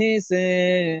कहीं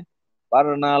से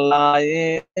पर न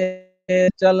लाए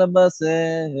चल बसे।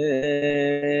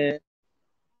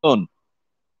 सुन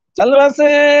चल बसे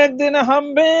एक दिन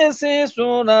हम भी इसी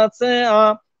सूरत से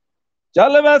आ,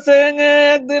 चल बसेंगे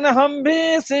एक दिन हम भी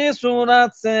इसी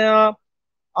सूरत से आ।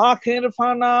 आखिर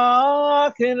फना,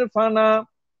 आखिर फना,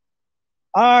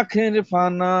 आखिर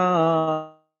फना,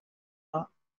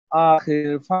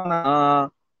 आखिर फना,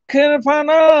 आखिर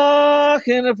फना,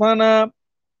 आखिर फना,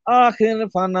 आखिर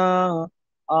फना,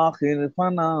 आखिर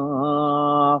फना।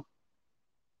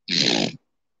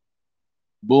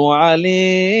 बू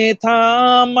अली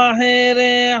था माहिर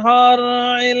हर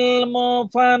इल्म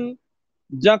फन,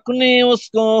 जखनी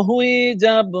उसको हुई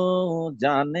जब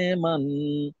जाने मन।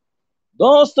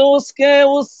 दोस्त उसके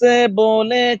उससे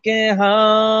बोले के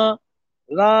हाँ,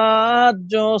 रात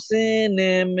जो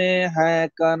सीने में है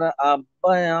कर अब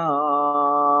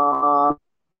बयान।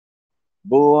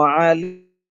 वो अली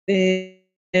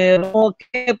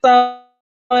रोके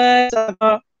तब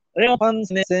ऐसा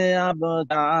फंसने से अब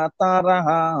जाता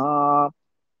रहा।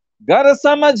 घर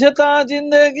समझता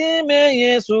जिंदगी में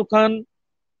ये सुखन,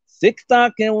 सीखता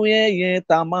क्यों ये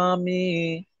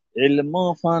तमामी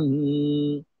इल्म फन।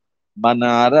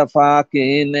 बना रफा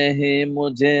की नहीं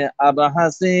मुझे अब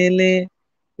हसीली,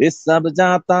 इस सब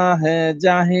जाता है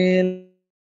जाहिल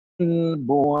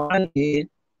बुआली।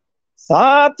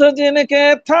 साथ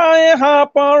जिनके था यहाँ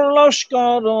पर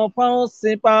लश्करों फौज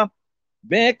सिपा,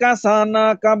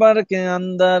 बेकसाना कब्र के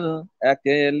अंदर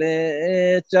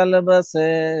अकेले चल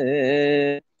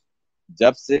बसे।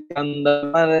 जब सिकंदर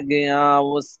मर गया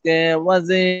उसके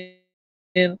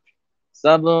वजीर,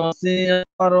 सब उसी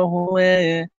पर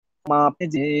हुए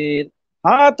मापिजीर।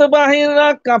 हाथ बाहिर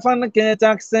रख कफन के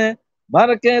चक से,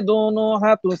 भर के दोनों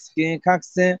हाथ उसकी खक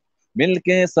से,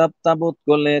 मिलके सब ताबूत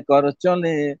को लेकर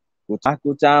चले, कुचा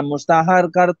कुचा मुस्ताहर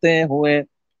करते हुए,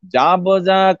 जा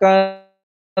बजा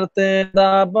करते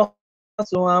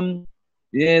दाबसुम।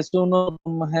 ये सुनो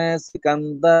तुम है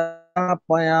सिकंदर का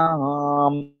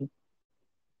पयाम।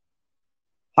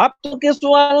 हक तो के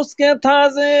सवाल उसके था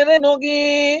जेरे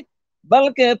नोगी,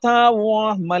 बल्कि था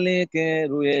वो मले के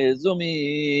रुए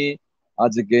जुमी।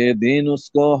 आज के दिन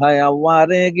उसको है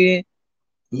अवारेगी,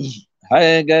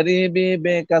 है गरीबी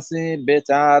बेकसी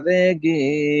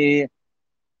बेचारेगी।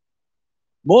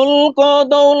 मुल्क और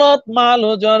दौलत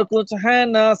मालो जर कुछ है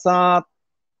ना साथ,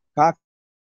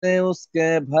 खाते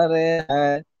उसके भरे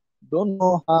हैं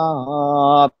दोनों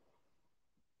हाथ।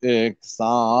 एक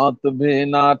साथ भी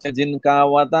नाथ जिनका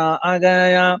वदा आ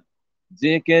गया,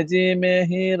 जी के जी में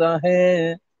ही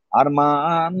रहे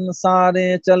अरमान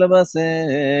सारे चल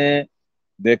बसे।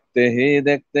 देखते ही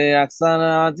देखते अक्सर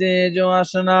आजे जो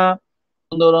आशना,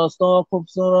 दोस्तों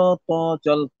खूबसूरत तो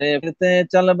चलते फिरते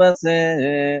चल बसे।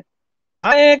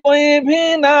 आए कोई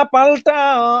भी ना पलटा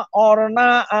और ना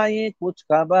आई कुछ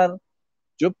खबर,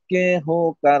 चुपके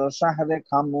होकर शहर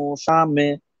खामोशा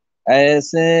में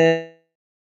ऐसे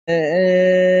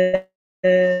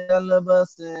चल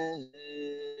बसे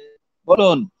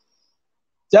बोलून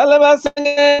चल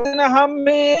बसेंगे एक दिन हम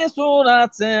भी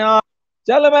सूरत से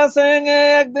चल बसेंगे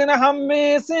एक दिन हम भी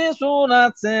इसी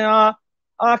सूरत से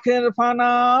आखिर फना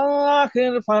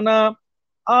आखिर फना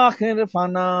आखिर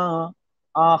फना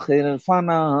आखिर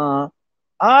फना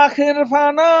आखिर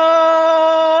फना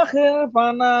आखिर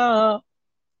फना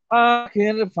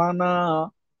आखिर फना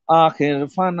आखिर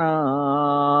फना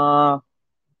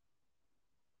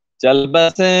चल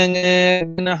बसेंगे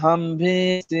एक दिन हम भी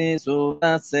इसी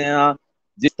सूरत से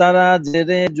जिस तरह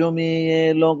जेरे जुमी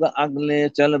ये लोग अगले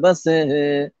चल बसे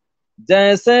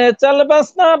जैसे चल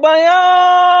बसना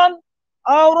बयान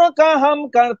और का हम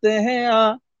करते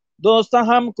हैं दोस्त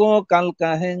हमको कल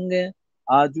कहेंगे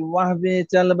आज वह भी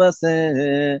चल बसे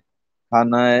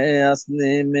खाना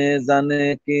असली में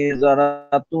जाने की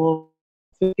जरा तू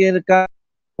फिक्र का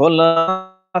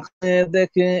खोला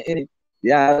देखे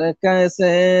यार कैसे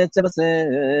चल बसे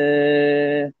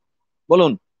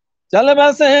बोलून चल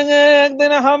बसेंगे एक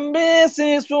दिन हम भी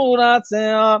इसी सूरत से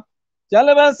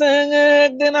चल बसेंगे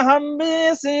एक दिन हम भी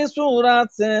इसी सूरत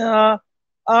से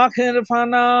आखिर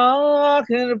फना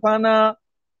आखिर फना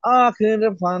आखिर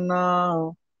फना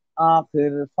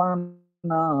आखिर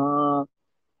फना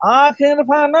आखिर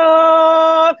फना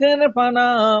आखिर फना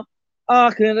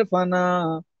आखिर फना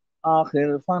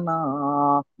आखिर फना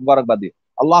मुबारकबादी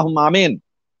अल्लाहुम्मा आमीन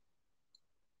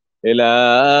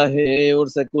इलाही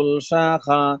उर्स कुल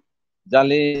शाखा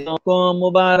जलीसों को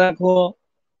मुबारक हो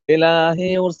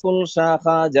इलाही उर्स कुल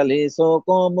शाखा जलीसों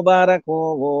को मुबारक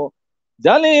हो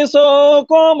जलीसों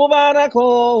को मुबारक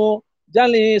हो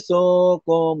जलीसों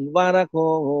को मुबारक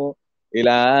हो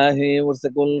इलाही उर्स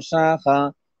कुल शाखा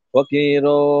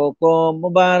फकीरों को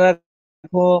मुबारक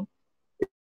हो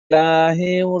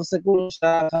इलाही उर्स कुल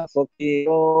शाखा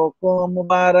फकीरों को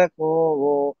मुबारक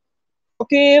हो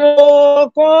फकीरों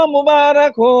को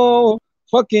मुबारक हो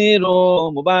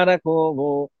फकीरों मुबारक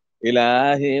हो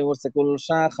इलाही उर्स कुल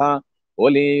शाखा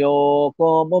ओलियों को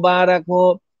मुबारक हो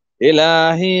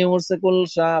इलाही उर्स कुल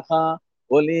शाखा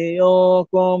ओलियों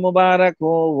को मुबारक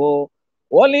हो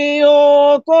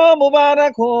ओलियों को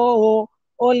मुबारक हो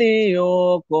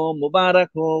ओलियों को मुबारक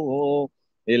हो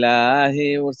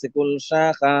इलाही उर्स कुल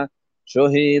शाखा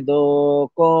शहीदों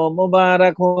को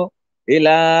मुबारक हो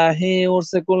इलाही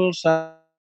उर्स कुल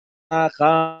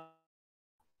शाखा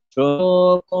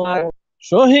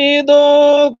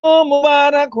शहीदों को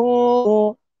मुबारक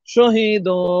हो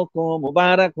शहीदों को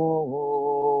मुबारक हो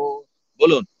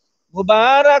बोलून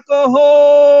मुबारक हो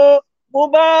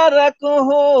मुबारक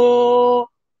हो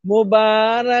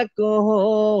मुबारक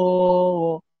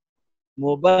हो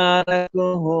मुबारक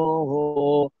हो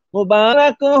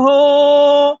मुबारक हो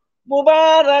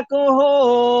मुबारक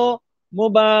हो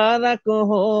मुबारक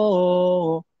हो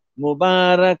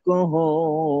मुबारक हो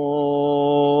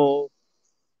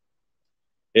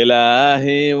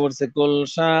इलाही उर्स कुल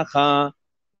शाखा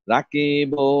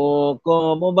राकीबों को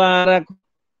मुबारक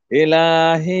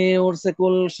इलाही उर्स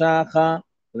कुल शाखा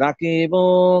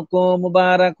राकीबों को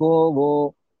मुबारक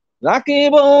हो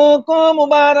राकीबों को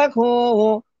मुबारक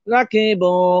हो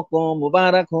राकीबों को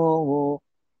मुबारक हो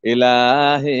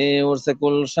इलाही उर्स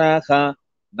कुल शाखा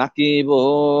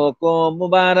नाकीबों को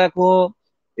मुबारक हो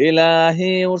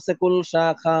इलाही उर्स कुल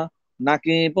शाखा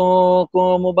नाकीबों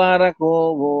को मुबारक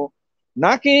हो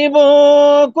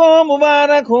नाकीबों को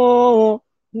मुबारक हो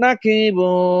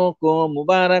नाकीबों को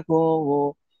मुबारक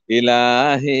हो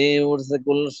इलाही उर्स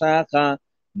कुल शाखा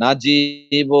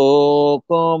नाजीबों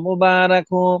को मुबारक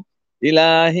हो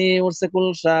इलाही उर्स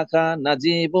कुल शाखा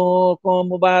नाजीबों को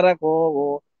मुबारक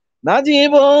हो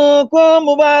नाजीबों को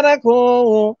मुबारक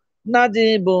हो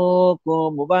नाजीबों को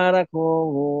मुबारक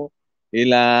हो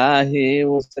इलाही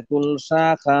उर्स कुल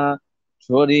शाखा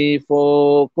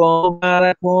शरीफों को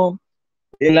मुबारक हो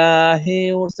इलाही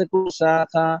उर्स कुल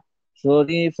शाखा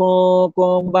शरीफों को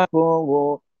मुबारक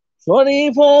हो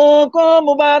शरीफों को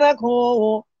मुबारक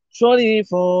हो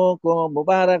शरीफों को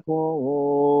मुबारक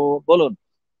हो बोलून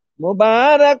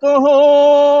मुबारक हो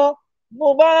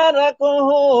मुबारक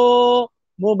हो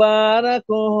मुबारक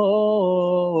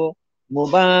हो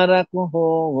मुबारक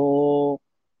हो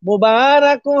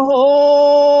मुबारक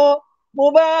हो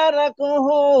मुबारक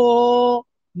हो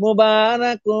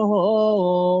मुबारक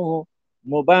हो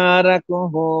मुबारक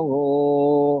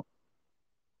हो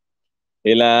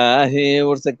इलाही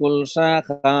उर्स कुल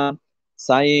शाखा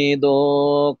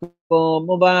साईदों को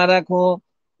मुबारक हो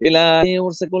इलाही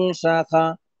उर्स कुल शाखा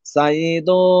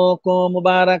साईदों को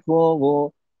मुबारक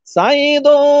हो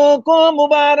साईदों को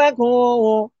मुबारक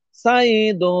हो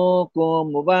साईदों को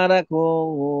मुबारक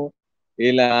हो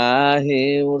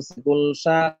इलाही उर्स कुल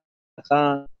शाखा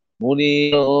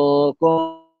मुरीदों को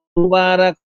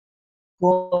मुबारक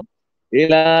हो,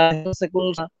 इलाही से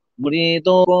कुल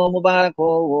मुरीदों को मुबारक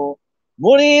हो,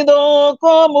 मुरीदों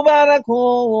को मुबारक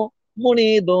हो,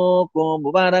 मुरीदों को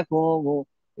मुबारक हो,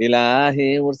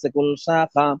 इलाही उर्स कुल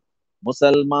शाखा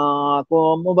मुसलमान को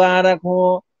मुबारक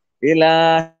हो,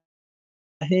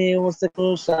 इलाही उर्स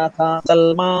कुल शाखा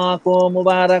मुसलमान को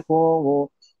मुबारक हो,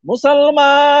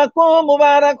 मुसलमान को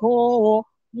मुबारक हो,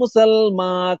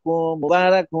 मुसलमान को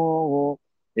मुबारक हो,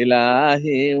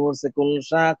 इलाही उर्स कुल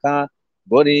शाखा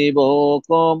गरीबों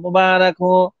को मुबारक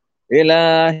हो,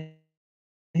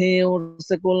 इलाही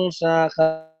उर्स कुल शाखा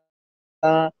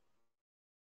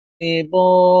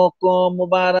गरीबों को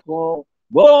मुबारक हो,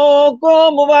 गो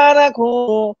को मुबारक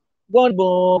हो,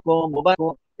 गरीबों को मुबारक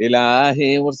हो,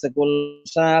 इलाही उर्स कुल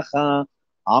शाखा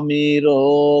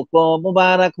अमीरों को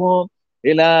मुबारक हो,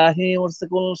 इलाही उर्स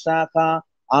कुल शाखा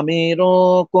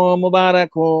अमीरों को मुबारक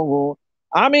हो,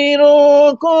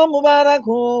 अमीरों को मुबारक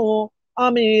हो,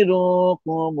 अमीरों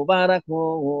को मुबारक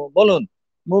हो, बोलुन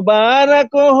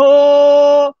मुबारक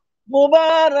हो,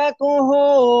 मुबारक हो,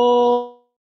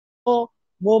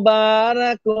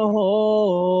 मुबारक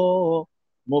हो,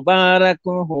 मुबारक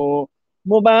हो,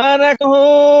 मुबारक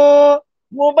हो,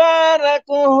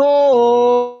 मुबारक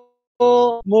हो,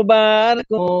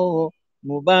 मुबारक हो,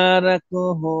 मुबारक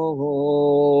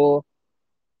हो,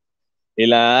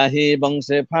 इलाही वंश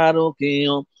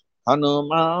फारूकियों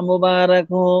हनुमा मुबारक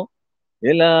हो,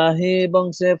 इलाही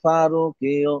वंश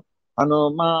फारूकियों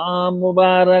हनुमा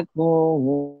मुबारक हो,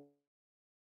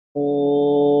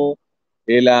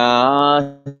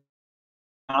 इलाही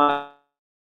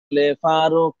आले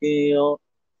फारूकियों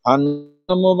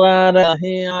हनुमा मुबारक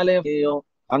ही आले फारूकियों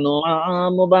हनुमा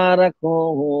मुबारक हो,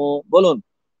 बोलुन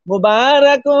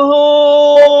मुबारक हो,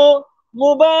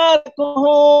 मुबारक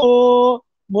हो,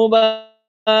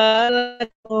 मुबारक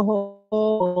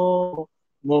हो,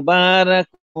 मुबारक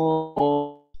हो,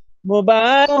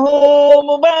 मुबारक हो,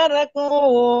 मुबारक हो,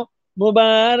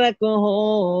 मुबारक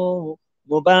हो,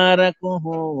 मुबारक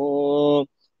हो,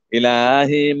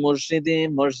 इलाही मुर्शिदी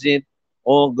मुर्शिद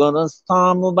ओ गुरस्ता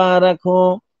मुबारक हो,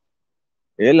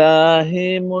 इलाही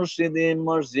मुर्शिदी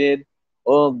मुर्शिद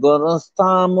ओ गुरस्ता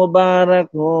मुबारक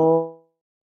हो,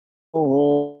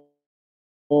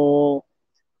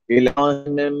 इलाही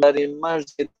मेंबरी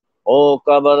मस्जिद ओ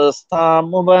कब्रस्ता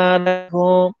मुबारक हो,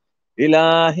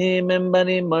 इलाही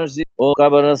मेंबरी मस्जिद ओ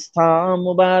कब्रस्ता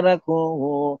मुबारक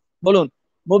हो, बोलुन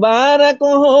मुबारक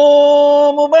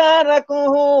हो, मुबारक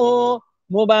हो,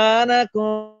 मुबारक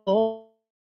हो,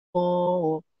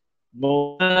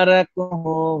 मुबारक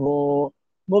हो,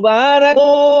 मुबारक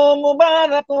हो,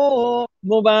 मुबारक हो,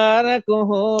 मुबारक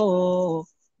हो,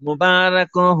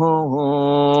 मुबारक हो,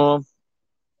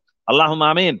 अल्लाहुम्मा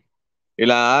आमीन।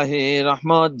 इलाही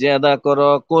रहमत ज्यादा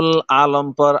करो कुल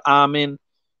आलम पर, आमीन।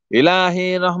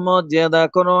 इलाही रहमत ज्यादा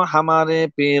करो हमारे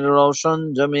पीर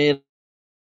रोशन जमीर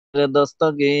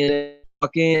दस्तगीर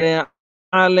फकीर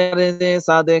आले रेज़े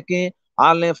सादेकी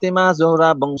आले फातिमा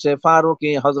ज़ोहरा बंशे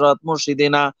फारूकी हजरत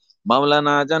मुर्शिदीना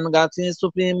मौलाना जनगाछी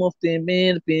सूफी मुफ्ती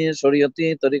मीर पीर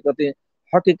शरीयती तरीकती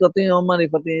हकीकती और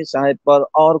मारिफती शाहिद पर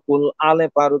और कुल आले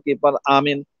फारूकी पर,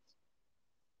 आमीन।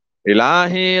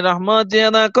 इलाही रहमत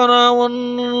ज्यादा करो उन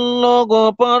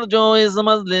लोगों पर जो इस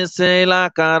मजलिस से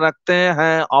इलाका रखते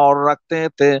हैं और रखते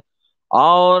थे,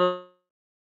 और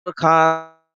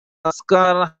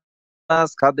खासकर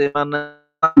खादिमन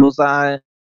है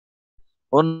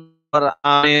उन पर,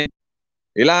 आमीन।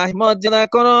 इलाही रहमत ज्यादा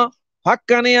करो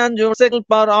हक्कानी अंजुम से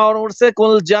पर और उनसे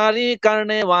कुल जारी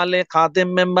करने वाले खातिम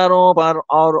मेंबरों पर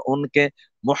और उनके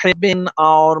मुहिबिन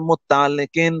और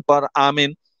मुत्तालिकिन पर,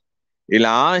 आमीन।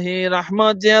 इलाही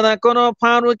रहमत ज्यादा करो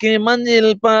फारूकी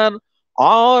मंजिल पर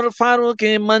और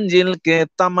फारूकी मंजिल के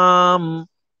तमाम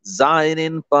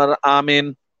जायरीन पर,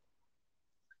 आमीन।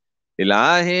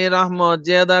 इलाही रहमत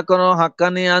ज्यादा करो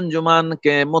हक्कानी अंजुमन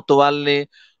के मुतवल्ली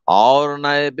और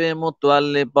नायबे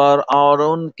मुतवल्ली पर और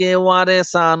उनके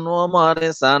वारिसान व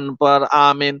वारिसान पर,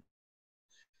 आमीन।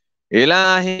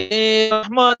 इलाही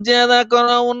रहमत ज्यादा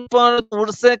करो उन पर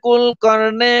उर्से कुल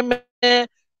करने में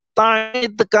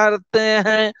तायद करते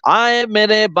हैं, आए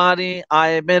मेरे बारी,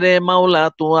 आए मेरे मौला,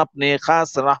 तू अपनी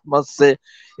खास रहमत से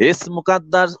इस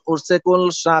मुकद्दस उर्से कुल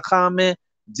शाखा में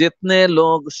जितने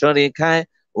लोग शरीक हैं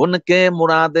उनके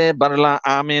मुरादे बरला,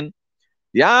 आमीन।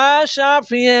 या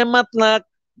शाफिए मतलब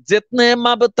जितने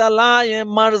मबतला ये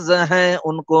मर्ज हैं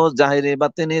उनको जाहिरी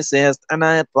बतनी से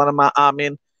इनायत फरमा,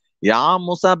 आमीन। या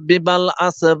मुसब्बिबल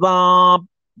असबाब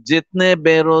जितने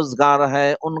बेरोजगार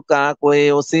है उनका कोई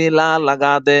वसीला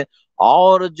लगा दे,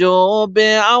 और जो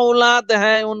बे औलाद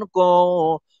है उनको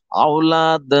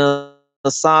औलाद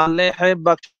सालेह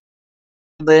बख्श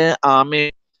दे,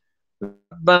 आमीन।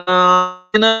 ربنا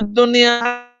آتنا في الدنيا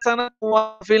حسنة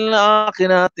وفي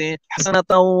الآخرة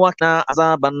حسنة وقنا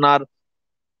عذاب النار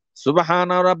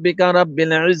سبحان ربك رب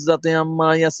العزة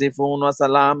عما يصفون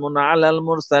وسلام على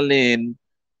المرسلين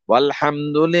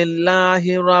والحمد لله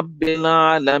رب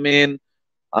العالمين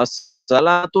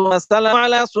الصلاة والسلام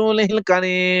على رسوله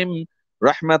الكريم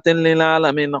رحمة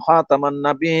للعالمين خاتم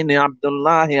النبيين عبد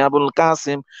الله أبو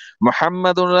القاسم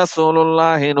محمد رسول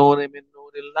الله نور من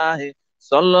نور الله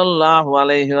صلى الله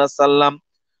عليه وسلم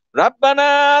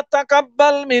ربنا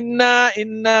تقبل منا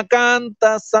إنك أنت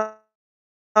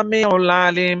السميع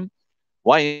العليم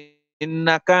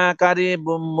وإنك قريب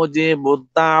مجيب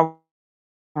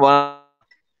الدعوة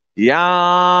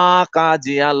يا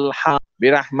قاضي الحق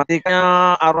برحمتك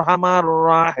يا أرحم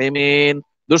الراحمين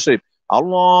دشرب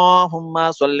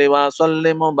اللهم صل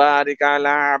وسلم وبارك على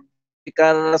عبدك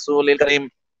الرسول الكريم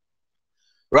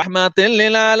رحمة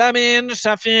للعالمين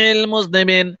شفيع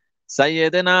المذنبين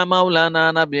سيدنا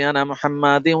مولانا نبينا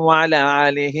محمد وعلى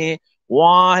آله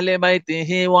وأهل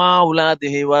بيته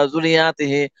وأولاده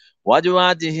وذرياته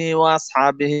وأزواجه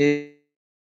وأصحابه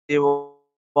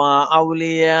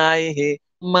وأوليائه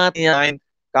أمتين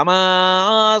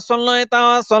كما صليت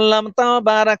وسلمت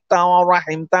وباركت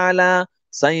ورحمت على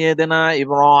سيدنا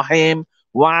إبراهيم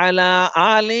وعلى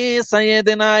آل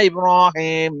سيدنا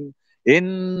إبراهيم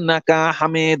إنك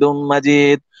حميد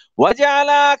مجيد وجعل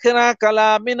آخر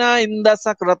كلامنا عند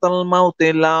سكرة الموت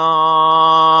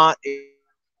لا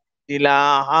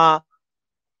إله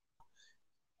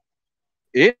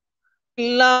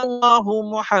إلا الله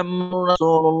محمد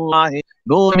رسول الله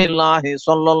نور الله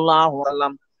صلى الله عليه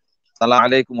وسلم السلام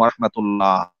عليكم ورحمة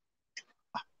الله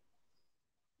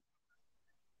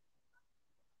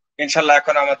ইনশাআল্লাহ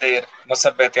এখন আমাদের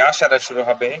মুসাব্বাতে আশারা শুরু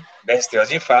হবে বেহেশতি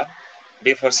ওয়াজিফা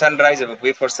বিফোর সানরাইজ এবং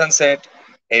বিফোর সানসেট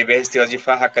এই বেহেশতি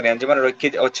ওয়াজিফা হাক্কানি আঞ্জুমানের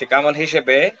ঐচ্ছিক আমল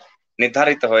হিসেবে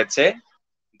নির্ধারিত হয়েছে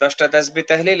 10টা তাসবিহ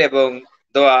তাহলিল এবং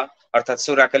দোয়া অর্থাৎ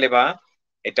সূরা কালিমা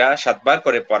এটা 7 বার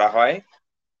করে পড়া হয়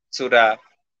সূরা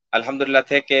আলহামদুলিল্লাহ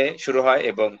থেকে শুরু হয়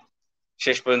এবং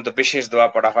শেষ পর্যন্ত বিশেষ দোয়া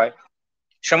পড়া হয়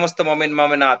সমস্ত মুমিন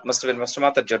মুমিনাত মুসলিম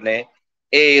মুসলিমাতের জন্য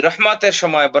এই রহমতের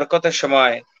সময় বরকতের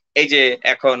সময় এই যে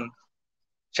এখন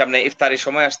সামনে ইফতারের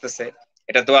সময় আসতেছে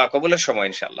এটা দোয়া কবুলের সময়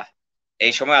ইনশাআল্লাহ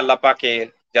এই সময় আল্লাহ পাকের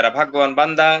যারা ভাগ্যবান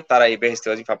বান্দা তারা এই বেহেশতি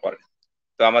ওয়াজিফা পড়েন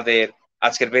তো আমাদের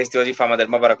আজকের বেহেশতি ওয়াজিফা আমাদের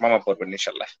মোবারক মামা পড়বেন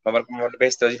ইনশাআল্লাহ মোবারক মামা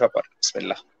বেহেশতি ওয়াজিফা পড়েন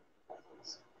বিসমিল্লাহ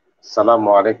আসসালামু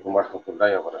আলাইকুম ওয়া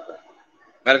রাহমাতুল্লাহি ওয়া বারাকাতুহু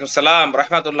ওয়ালাইকুম আসসালাম ওয়া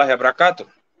রাহমাতুল্লাহি ওয়া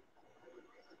বারাকাতুহু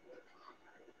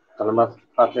কালেমা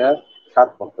ফাতিহা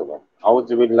 7 মর্তবা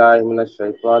আউযু বিল্লাহি মিনাশ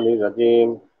শাইতানির রাজীম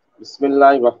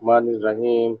বিসমিল্লাহির রহমানির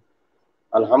রহিম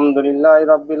আলহামদুলিল্লাহি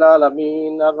রাব্বিল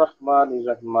আলামিন আর রহমানির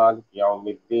রহিম মালিকি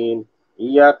ইয়াউমিদ্দিন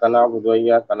ইয়াকা না'বুদু ওয়া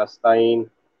ইয়াকা নাস্তাঈন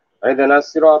ইহদিনাস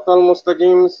সিরাতাল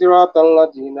মুস্তাকিম সিরাতাল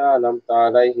লাযিনা আন'আমতা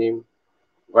আলাইহিম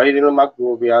গায়রিল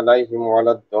মাগদুবি আলাইহিম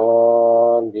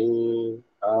ওয়ালাদ-দাল্লিন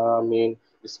আমিন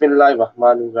বিসমিল্লাহির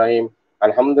রহমানির রহিম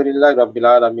আলহামদুলিল্লাহি রাব্বিল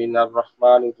আলামিন আর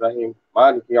রহমানির রহিম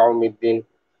মালিকি ইয়াউমিদ্দিন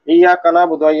ইয়াকা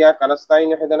না'বুদু ওয়া ইয়াকা নাস্তাঈন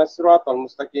ইহদিনাস সিরাতাল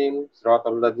মুস্তাকিম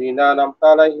সিরাতাল লাযিনা আন'আমতা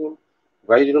আলাইহিম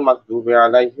গায়রিল মাগদুবি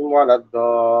আলাইহিম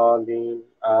ওয়ালাদ-দাল্লিন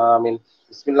আমিন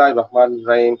বিসমিল্লাহির রহমানির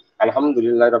রহিম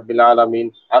আলহামদুলিল্লাহি রাব্বিল আলামিন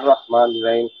আর রহমানির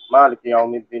রহিম মালিকি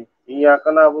ইয়াউমিদ্দিন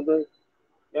ইয়াকা না'বুদু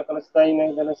إياك نستعين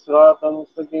اهدنا الصراط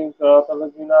المستقيم صراط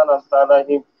الذين أنعمت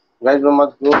عليهم غير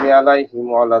المغضوب عليهم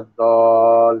ولا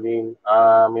الضالين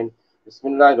آمين بسم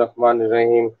الله الرحمن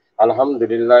الرحيم الحمد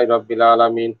لله رب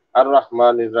العالمين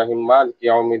الرحمن الرحيم مالك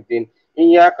يوم الدين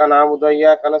إياك نعبد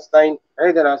وإياك نستعين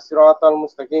اهدنا الصراط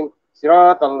المستقيم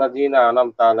صراط الذين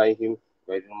أنعمت عليهم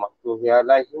غير المغضوب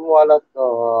عليهم ولا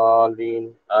الضالين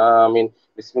آمين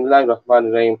بسم الله الرحمن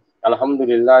الرحيم الحمد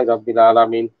لله رب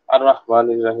العالمين الرحمن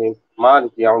الرحيم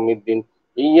مالك يوم الدين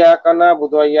إياك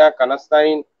نعبد وإياك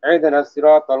نستعين اهدنا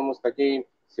الصراط المستقيم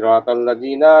صراط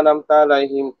الذين أنعمت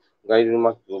عليهم غير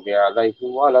المغضوب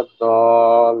عليهم ولا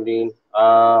الضالين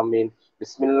آمين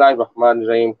بسم الله الرحمن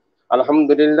الرحيم الحمد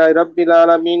لله رب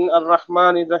العالمين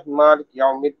الرحمن الرحيم مالك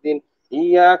يوم الدين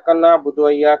إياك نعبد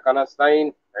وإياك نستعين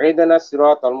اهدنا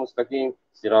الصراط المستقيم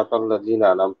صراط الذين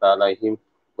أنعمت عليهم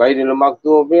غير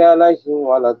المغضوب عليهم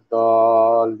ولا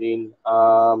الضالين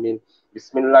آمين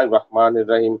بسم الله الرحمن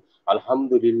الرحيم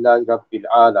الحمد لله رب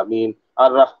العالمين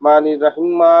الرحمن الرحيم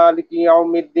مالك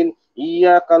يوم الدين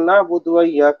إياك نعبد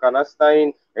وإياك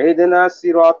نستعين اهدنا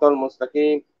الصراط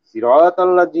المستقيم صراط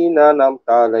الذين أنعمت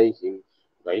عليهم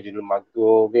غير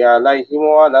المغضوب عليهم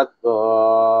ولا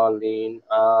الضالين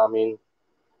آمين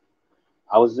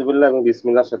أعوذ بالله بسم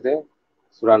الله সাথে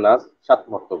সূরা নাস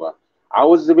 7 মর্তবা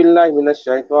أعوذ بالله من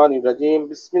الشيطان الرجيم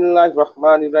بسم الله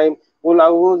الرحمن الرحيم قل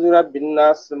أعوذ برب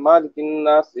الناس مالك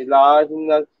الناس إله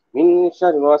الناس من شر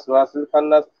الوسواس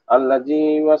الخناس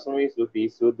الذي يوسوس في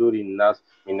صدور الناس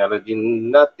من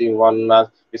الجنة والناس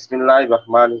بسم الله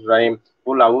الرحمن الرحيم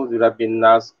قل أعوذ برب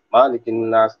الناس مالك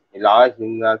الناس إله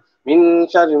الناس من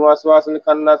شر الوسواس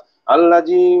الخناس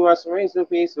الذي يوسوس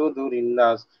في صدور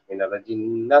الناس من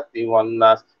الجنة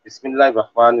والناس بسم الله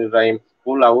الرحمن الرحيم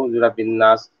قل أعوذ برب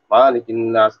الناس مالك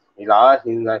الناس إله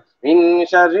الناس من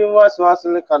شر الوسواس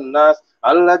الخناس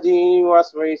الذي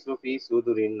يوسوس في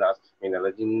صدور الناس من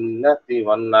الجنة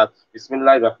والناس بسم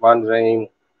الله الرحمن الرحيم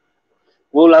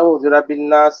قل أعوذ برب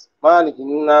الناس مالك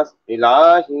الناس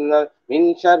إله الناس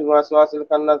من شر الوسواس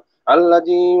الخناس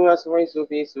الذي يوسوس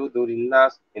في صدور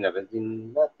الناس من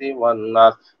الجنة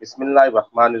والناس بسم الله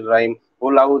الرحمن الرحيم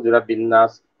قل أعوذ برب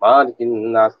الناس مالك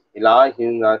الناس إله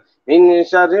الناس من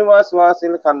شر الوسواس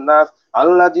الخناس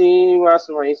الذي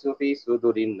يوسوس في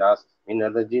صدور الناس من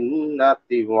الجنة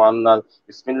والناس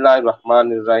بسم الله الرحمن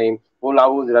الرحيم قل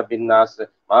أعوذ برب الناس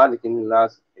مالك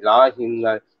الناس إله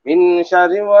الناس من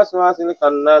شر الوسواس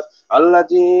الخناس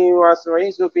الذي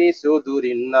يوسوس في صدور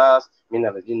الناس من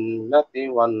الجنة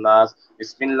والناس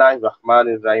بسم الله الرحمن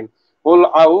الرحيم قل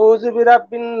أعوذ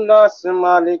برب الناس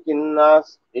مالك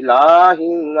الناس إله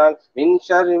الناس من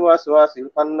شر الوسواس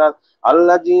الخناس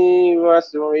الذي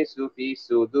يوسوس في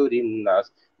صدور الناس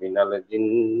من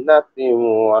الجنة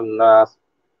والناس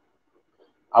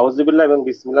আউযুবিল্লাহ এবং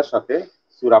বিসমিল্লাহর সাথে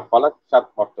সূরা ফালাক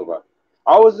 7 মর্তবা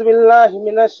আউযুবিল্লাহি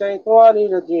মিনাশ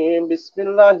শাইতানির রাজীম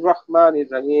বিসমিল্লাহির রহমানির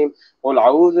রহিম কুল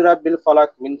আউযু বিরাব্বিল ফালাক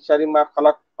মিন শাররি মা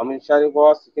খালাক ওয়া মিন শাররি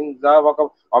গাসিকিন ইযা ওয়াকাব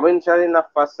ওয়া মিন শাররি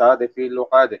নাফাসাতি ফিল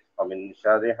উকাদ ওয়া মিন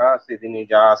শাররি হাসিদিন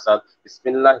ইযা হাসাদ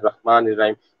বিসমিল্লাহির রহমানির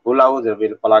রহিম কুল আউযু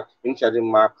বিরাব্বিল ফালাক মিন শাররি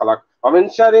মা খালাক ওয়া মিন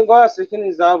শাররি গাসিকিন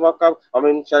ইযা ওয়াকাব ওয়া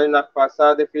মিন শাররি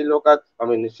নাফাসাতি ফিল উকাদ ওয়া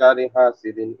মিন শাররি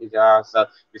হাসিদিন ইযা হাসাদ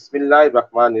বিসমিল্লাহির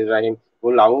রহমানির রহিম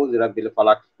قل أعوذ برب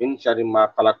الفلق من شر ما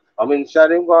خلق ومن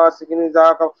شر غاسق إذا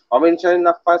وقب ومن شر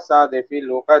النفاثات في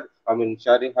العقد ومن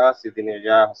شر حاسد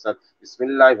إذا حسد بسم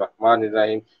الله الرحمن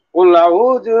الرحيم قل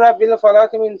أعوذ برب الفلق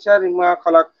من شر ما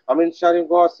خلق ومن شر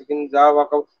غاسق إذا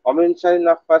وقب ومن شر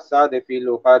النفاثات في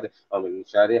العقد ومن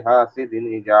شر حاسد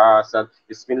إذا حسد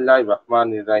بسم الله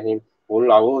الرحمن الرحيم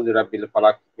قل أعوذ برب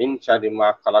الفلق من شر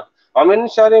ما خلق ومن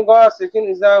شر غاسق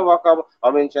إذا وقب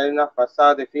ومن شر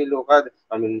النفاثات في العقد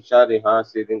ومن شر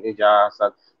حاسد إذا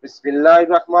حسد بسم الله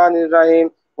الرحمن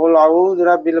الرحيم قل أعوذ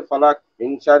برب الفلق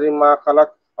من شر ما خلق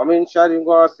ومن شر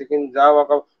غاسق إذا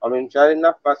وقب ومن شر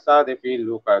النفاثات في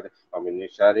العقد ومن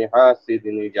شر حاسد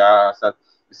إذا حسد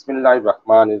بسم الله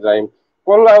الرحمن الرحيم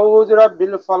قل أعوذ برب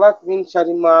الفلق من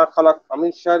شر ما خلق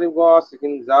ومن شر غاسق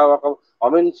إذا وقب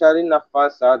ومن شر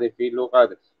النفاثات في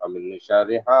العقد ومن شر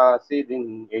حاسد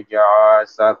إذا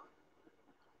حسد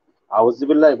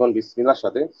আউযুবিল্লাহ এবং বিসমিল্লাহর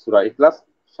সাথে সূরা ইখলাস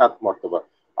 7 মর্তবা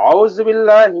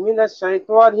আউযুবিল্লাহি মিনাশ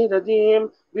শাইতানির রাজীম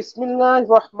বিসমিল্লাহির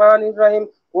রহমানির রহিম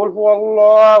কুল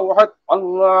হুয়াল্লাহু আহাদ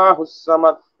আল্লাহুস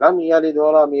সামাদ লাম ইয়ালিদ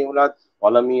ওয়া লাম ইউলাদ ওয়া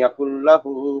লাম ইয়াকুল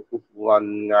লাহু কুফুয়ান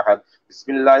আহাদ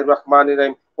বিসমিল্লাহির রহমানির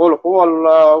রহিম কুল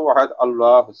হুয়াল্লাহু আহাদ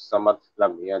আল্লাহুস সামাদ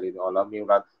লাম ইয়ালিদ ওয়া লাম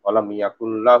ইউলাদ ওয়া লাম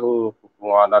ইয়াকুল লাহু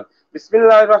কুফুয়ান আহাদ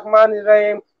বিসমিল্লাহির রহমানির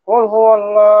রহিম قل هو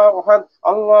الله أحد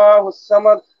الله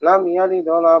الصمد لم يلد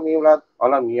ولم يولد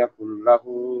ولم يكن له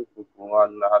كفوا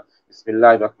أحد بسم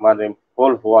الله الرحمن الرحيم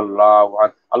قل هو الله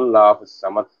أحد الله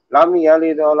الصمد لم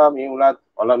يلد ولم يولد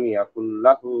ولم يكن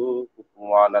له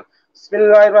كفوا أحد بسم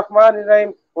الله الرحمن الرحيم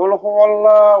قل هو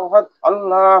الله أحد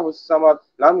الله الصمد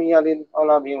لم يلد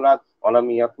ولم يولد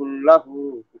ولم يكن له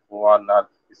كفوا أحد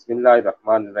بسم الله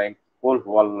الرحمن الرحيم قل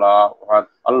هو الله أحد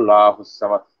الله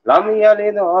الصمد لم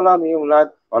يلد ولم يولد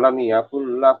ولم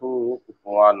يكن له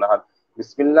كفوا أحد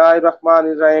بسم الله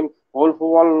الرحمن الرحيم قل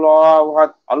هو الله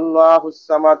أحد الله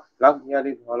الصمد لم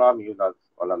يلد ولم يولد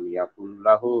ولم يكن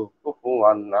له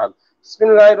كفوا أحد بسم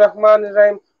الله الرحمن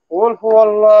الرحيم قل هو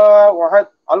الله أحد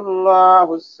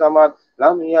الله الصمد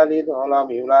لم يلد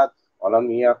ولم يولد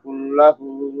ولم يكن له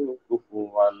كفوا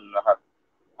أحد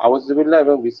আউযু বিল্লাহি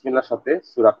এবং বিসমিল্লাহর সাথে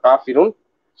সূরা কাফিরুন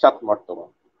 7 মর্তবা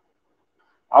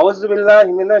আউযু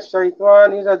বিল্লাহি মিনাশ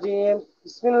শাইতানির রাজীম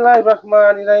বিসমিল্লাহির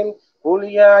রহমানির রহিম কুল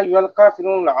ইয়া আইয়ুহাল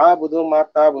কাফিরুন আ'বুদু মা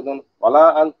তা'বুদুন ওয়ালা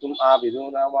আনতুম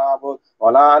আ'বিদুনা মা আ'বুদ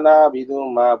ওয়ালা আনা আ'বিদু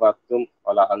মা বাদতুম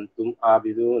ওয়ালা আনতুম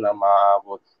আ'বিদুনা মা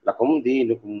আ'বুদ লাকুম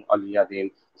দীনুকুম ওয়ালিয়া দীন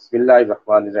বিসমিল্লাহির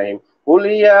রহমানির রহিম কুল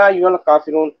ইয়া আইয়ুহাল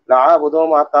কাফিরুন লা আ'বুদু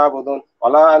মা তা'বুদুন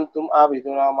ওয়ালা আনতুম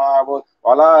আ'বিদুনা মা আ'বুদ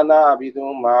ওয়ালা আনা আ'বিদু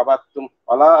মা বাদতুম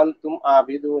ওয়ালা আনতুম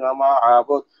আ'বিদুনা মা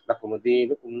আ'বুদ লাকুম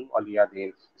দীনুকুম ওয়ালিয়া দীন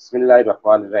বিসমিল্লাহির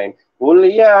রহমানির রহিম قل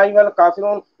يا أيها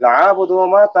الكافرون لا أعبد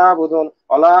ما تعبدون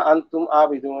ولا أنتم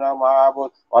عابدون ما أعبد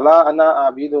ولا أنا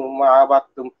عابد ما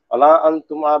عبدتم ولا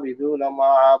أنتم عابدون ما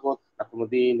أعبد لكم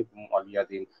دينكم ولي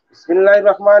دين بسم الله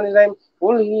الرحمن الرحيم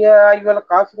قل يا أيها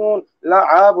الكافرون لا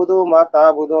أعبد ما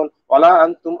تعبدون ولا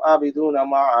أنتم عابدون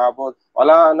ما أعبد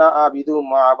ولا أنا عابد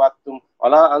ما عبدتم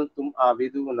ولا أنتم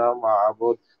عابدون ما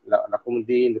أعبد لكم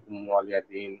دينكم ولي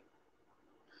دين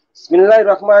بسم الله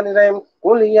الرحمن الرحيم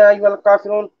قل يا أيها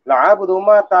الكافرون لا أعبد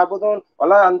ما تعبدون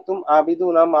ولا أنتم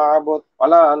عابدون ما أعبد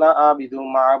ولا أنا عابد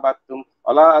ما عبدتم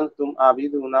ولا أنتم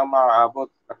عابدون ما أعبد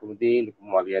لكم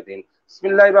دينكم ولي دين بسم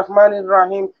الله الرحمن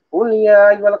الرحيم قل يا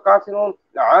أيها الكافرون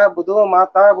لا أعبد ما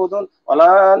تعبدون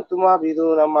ولا أنتم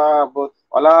عابدون ما أعبد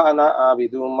ولا أنا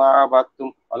عابد ما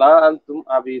عبدتم ولا أنتم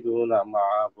عابدون ما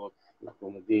أعبد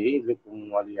لكم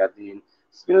دينكم ولي دين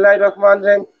بسم الله الرحمن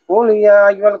الرحيم قل يا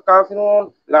أيها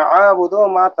الكافرون لا أعبد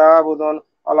ما تعبدون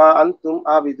ولا أنتم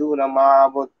عابدون ما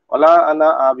أعبد ولا أنا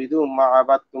عابد ما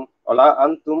عبدتم ولا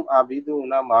أنتم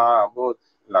عابدون ما أعبد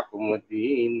لكم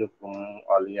دينكم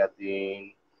ولي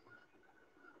دين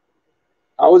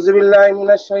أعوذ بالله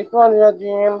من الشيطان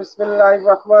الرجيم بسم الله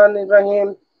الرحمن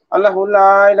الرحيم الله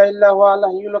لا إله إلا هو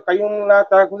الحي القيوم لا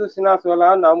تأخذه سنة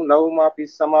ولا نوم له ما في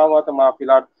السماوات وما في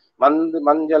الأرض من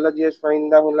ذا الذي يشفع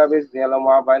عنده إلا بإذنه يعلم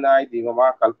ما بين أيديهم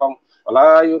وما خلفهم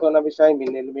ولا يحيطون بشيء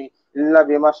من علمه إلا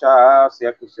بما شاء وسع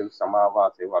كرسيه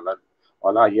السماوات والأرض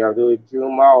ولا يؤوده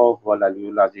ما هو العلي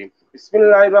العظيم بسم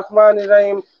الله الرحمن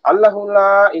الرحيم الله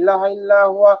لا إله إلا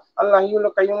هو الحي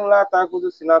القيوم لا تأخذه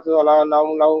سنة ولا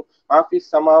نوم له ما في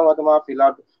السماوات وما في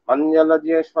الأرض من الذي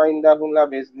يشفع عنده إلا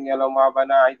بإذنه يعلم ما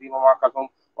بين أيديهم وما خلفهم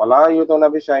ولا يحيطون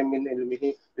بشيء من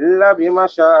علمه إلا بما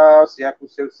شاء وسع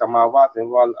كرسيه السماوات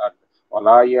والأرض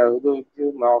ولا يؤوده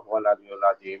ما هو العلي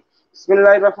العظيم بسم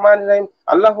الله الرحمن الرحيم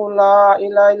الله لا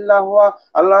إله إلا هو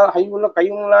الله الحي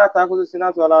القيوم لا تأخذه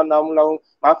سنة ولا نوم له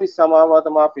ما في السماوات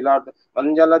وما في الأرض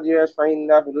من الذي يشفع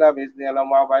عنده إلا بإذنه يعلم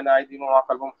ما بين أيديهم وما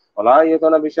خلفهم ولا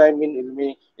يحيطون بشيء من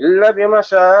علمه إلا بما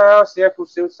شاء وسع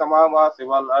كرسيه السماوات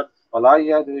والأرض ولا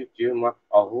يؤوده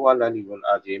وهو العلي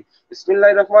العظيم بسم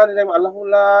الله الرحمن الرحيم الله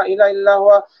لا إله إلا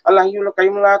هو الحي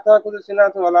القيوم لا تأخذه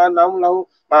سنة ولا نوم له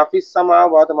ما في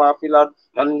السماوات وما في الأرض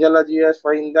من الذي يشفع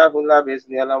عنده إلا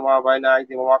بإذنه يعلم ما بين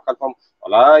أيديهم وما خلفهم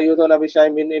ولا يحيطون بشيء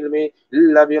من علمه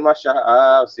إلا بما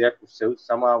شاء وسع كرسيه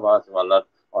السماوات والأرض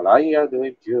ولا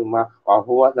يؤوده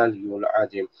وهو العلي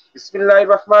العظيم بسم الله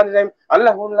الرحمن الرحيم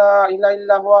الله لا إله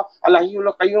إلا هو الحي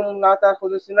القيوم لا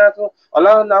تأخذه سنة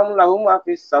ولا نوم له ما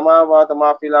في السماوات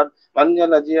وما في الأرض من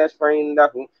الذي يشفع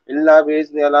عنده إلا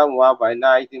بإذنه يعلم ما بين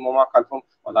أيديهم وما خلفهم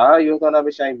ولا يحيطون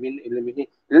بشيء من علمه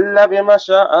إلا بما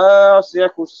شاء وسع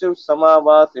كرسيه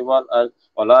السماوات والأرض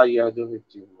ولا يؤوده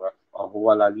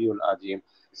وهو العلي العظيم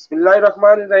بسم الله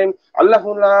الرحمن الرحيم الله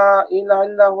لا إله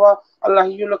إلا هو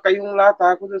الحي القيوم لا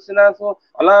تأخذه سنة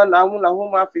ولا نوم له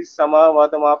ما في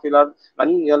السماوات وما في الأرض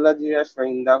من الذي يشفع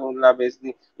عنده إلا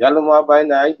بإذنه يعلم ما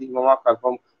بين أيديهم وما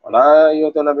خلفهم ولا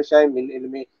يحيطون بشيء من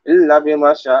علمه إلا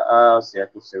بما شاء وسع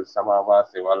كرسيه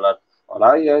السماوات والأرض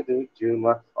ولا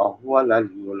يؤوده وهو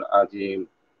العلي العظيم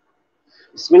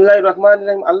بسم الله الرحمن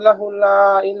الرحيم الله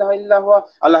لا إله إلا هو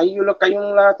الحي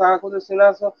القيوم لا تأخذه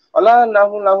سنة ولا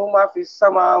نوم له ما في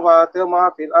السماوات وما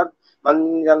في الأرض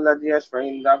من الذي يشفع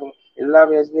عنده إلا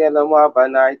بإذنه يعلم ما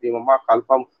بين أيديهم وما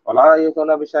خلفهم ولا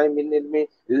يحيطون بشيء من علمه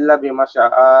إلا بما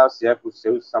شاء وسع كرسيه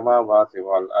السماوات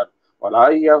والأرض ولا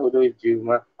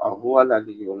يؤوده وهو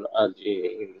العلي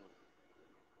العظيم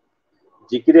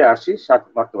জিকিরে আসি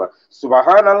 7 মার্তবা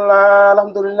সুবহানাল্লাহ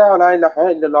আলহামদুলিল্লাহ ওয়া লা ইলাহা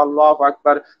ইল্লাল্লাহ আল্লাহু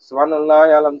আকবার সুবহানাল্লাহ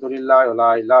আলহামদুলিল্লাহ ওয়া লা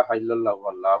ইলাহা ইল্লাল্লাহ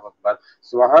আল্লাহু আকবার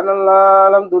সুবহানাল্লাহ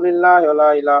আলহামদুলিল্লাহ ওয়া লা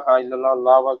ইলাহা ইল্লাল্লাহ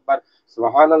আল্লাহু আকবার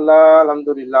সুবহানাল্লাহ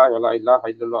আলহামদুলিল্লাহ ওয়া লা ইলাহা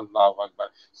ইল্লাল্লাহ আল্লাহু আকবার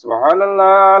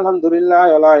সুবহানাল্লাহ আলহামদুলিল্লাহ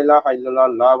ওয়া লা ইলাহা ইল্লাল্লাহ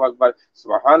আল্লাহু আকবার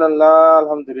সুবহানাল্লাহ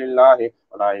আলহামদুলিল্লাহ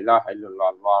ওয়া লা ইলাহা ইল্লাল্লাহ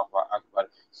আল্লাহু আকবার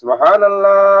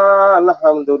সুবহানাল্লাহ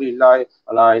আলহামদুলিল্লাহ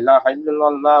ওয়া লা ইলাহা ইল্লাল্লাহ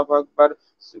আল্লাহু আকবার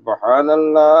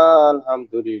সুবহানাল্লাহ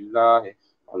আলহামদুলিল্লাহ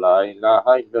ওয়া লা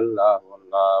ইলাহা ইল্লাল্লাহ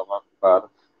আল্লাহু আকবার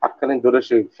হাক্কানি দরুদ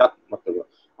শরীফ 7 মারতবা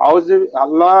আউযু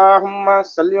আল্লাহুম্মা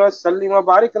সাল্লি ওয়া সাল্লিম ওয়া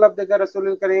বারিক আলা আবদিকা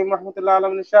রাসূলিল কারীম রাহমাতুল্লাহ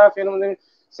আলামিন শাফিউল মুযনিবিন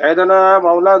সাইয়্যিদানা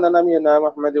মাওলানা নাবিয়িনা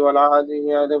মুহাম্মদ ওয়া আলা আলিহি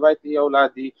ওয়া আহলি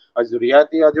আওলাদি ওয়া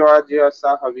যুররিয়াতি ওয়া আজওয়াজি ওয়া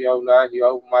সাহবি আওলাহি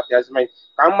ওয়া উম্মতি আজমাইন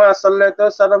কামা সাল্লাতা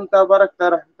সালামতা বারাকতা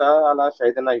রাহতা আলা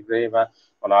সাইয়্যিদিনা ইব্রাহিম ওয়া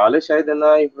আলা আলি সাইয়্যিদিনা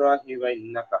ইব্রাহিম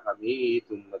ইন্নাকা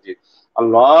হামিদুম মাজিদ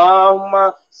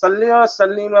اللهم صل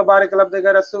وسلم وبارك على عبدك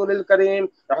رسول الكريم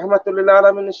رحمة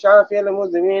للعالمين الشافي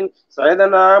المذنبين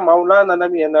سيدنا مولانا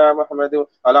نبينا محمد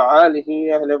وعلى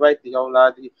آله أهل بيته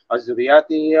أولاده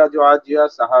وذرياته وأزواجه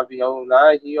وصحبه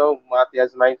أولاده وأمته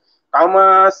أجمعين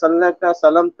كما صليت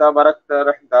سلمت باركت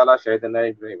رحمت على سيدنا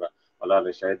إبراهيم وعلى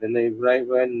آل سيدنا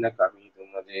إبراهيم إنك حميد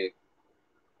مجيد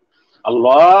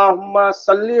اللهم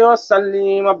صل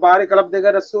وسلم وبارك على عبدك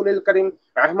رسول الكريم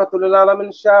رحمة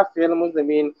للعالمين شافي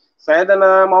المسلمين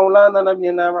سيدنا مولانا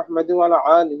نبينا محمد وعلى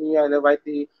آله أهل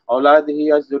بيته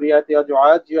أولاده ذريته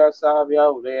أزواجه أصحابه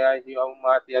أوليائه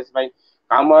وأمهاته أجمعين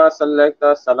كما صليت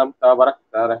سلمت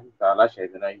وباركت رحمت على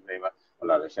سيدنا إبراهيم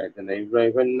وعلى سيدنا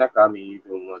إبراهيم إنك حميد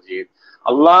مجيد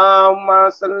اللهم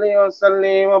صل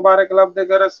وسلم وبارك على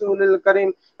عبدك رسول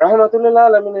الكريم رحمة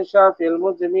للعالمين شافي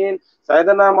المسلمين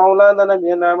سيدنا مولانا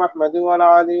نبينا محمد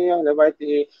وعلى آله أهل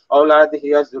بيته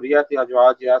أولاده ذريته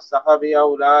أزواجه أصحابه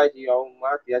أولئك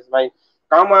وأمهاته أجمعين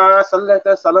كما صليت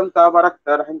سلمت وباركت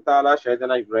رحمت على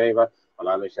سيدنا إبراهيم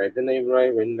وعلى سيدنا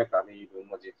إبراهيم إنك حميد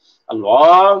مجيد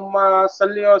اللهم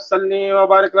صل وسلم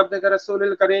وبارك على عبدك رسول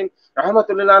الكريم رحمة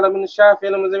للعالمين الشافي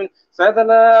المسلمين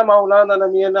سيدنا مولانا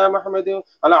نبينا محمد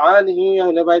وعلى آله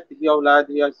أهل بيته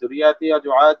أولاده ذريته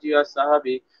أزواجه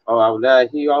أصحابه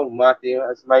وأولئك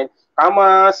وأمهاته أجمعين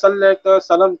كما صليت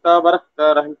سلمت باركت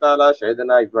رحمت على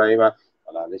سيدنا إبراهيم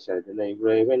وعلى سيدنا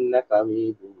إبراهيم إنك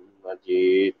حميد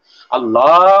مجيد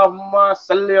اللهم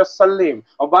صل وسلم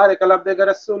وبارك على عبدك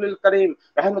رسول الكريم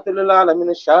رحمة للعالمين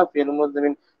الشافي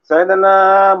المسلمين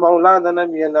سيدنا مولانا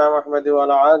نبينا محمد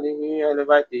وعلى آله أهل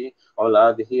بيته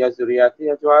أولاده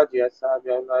ذريته أزواجه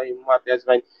أصحابه أمهاته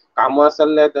أجمعين كما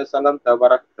صليت سلمت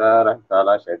باركت رحمت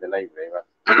على سيدنا إبراهيم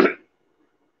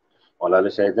وعلى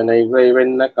سيدنا إبراهيم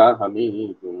إنك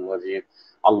حميد مجيد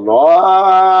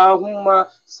اللهم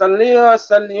صل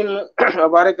وسلم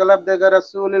وبارك على عبدك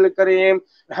رسول الكريم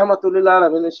رحمة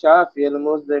للعالمين الشافي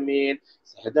المسلمين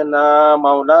سيدنا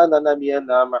مولانا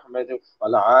نبينا محمد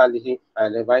وعلى آله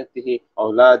أهل بيته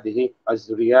أولاده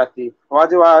الذريات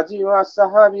وأزواجه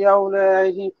وأصحابه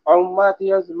أولئك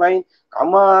وأمهاته أجمعين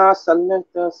كما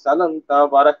صليت سلمت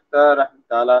باركت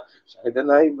رحمت على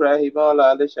سيدنا إبراهيم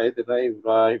وعلى آل سيدنا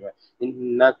إبراهيم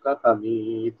إنك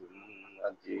حميد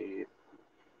مجيد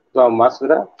دعاء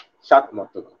مسورة 7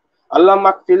 مرتبة اللهم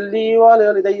اغفر لي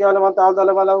ولوالدي ولمن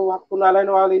تعظم له حق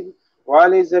علينا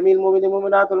وعلى جميع المؤمنين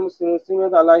والمؤمنات والمسلمين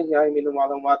والمسلمات على أحياء منهم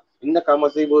وأموات إنك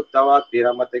مجيب الدعوات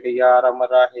برحمتك يا أرحم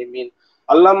الراحمين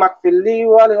اللهم اغفر لي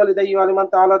ولوالدي ولمن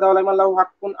تعظم ولمن له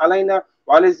حق علينا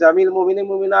وعلى جميع المؤمنين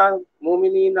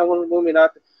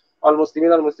والمؤمنات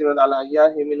والمسلمين والمسلمات على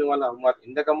أحياء منهم وأموات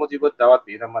إنك مجيب الدعوات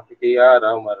برحمتك يا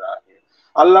أرحم الراحمين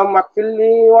اللهم اغفر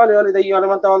لي ولوالدي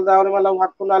ولمن تولى ولمن له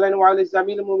حق علينا وعلى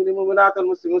جميع المؤمنين والمؤمنات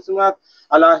والمسلمين والمسلمات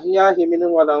على أحياء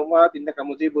منهم والأموات إنك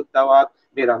مجيب الدعوات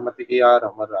برحمتك يا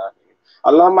أرحم الراحمين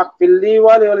اللهم اغفر لي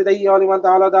ولوالدي ولمن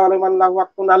تولى ولمن له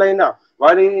حق علينا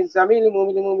وعلى جميع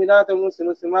المؤمنين والمؤمنات والمسلمين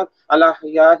والمسلمات على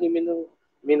أحياء منهم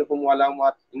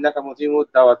والأموات إنك مجيب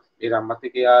الدعوات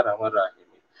برحمتك يا أرحم الراحمين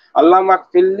اللهم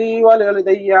اغفر لي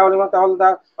ولوالدي ولمن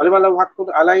تولى ولمن له حق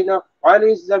علينا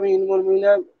وعلى جميع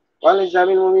المؤمنين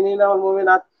ولجميع المؤمنين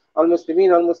والمؤمنات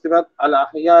والمسلمين والمسلمات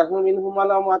الأحياء منهم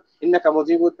والأموات إنك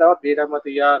مجيب الدعوات برحمتك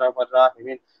يا أرحم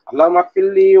الراحمين اللهم اغفر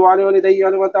لي ولوالدي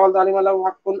ولمن تولى ولمن له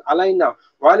حق علينا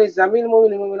وعلى جميع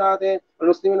المؤمنين والمؤمنات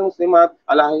والمسلمين والمسلمات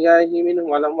الأحياء منهم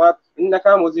والأموات إنك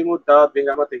مجيب الدعوات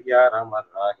برحمتك يا أرحم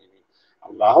الراحمين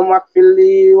اللهم اغفر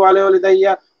لي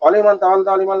ولوالدي ولمن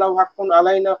تولى ولمن له حق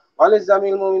علينا وعلى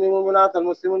جميع المؤمنين والمؤمنات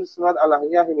والمسلمين والمسلمات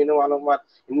الأحياء منهم والأموات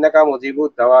إنك مجيب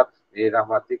الدعوات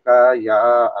برحمتك يا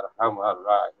أرحم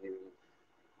الراحمين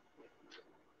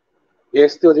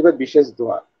ইস্তেজিবাত বিশেষ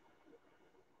দোয়া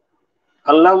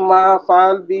আল্লাহুম্মা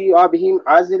ফাল বি ওয়া বিহিম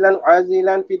আজিলান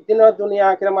আজিলান ফিদ দুনিয়া ওয়াদ দুনিয়া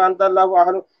আখিরা মা আনতাল্লাহু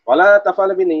আহলু ওয়া লা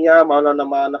তাফাল বিনি ইয়া মাওলানা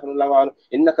মা নাহনু লাহু আহলু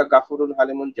ইন্নাকা গাফুরুন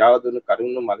হালিমুন জাওয়াদুন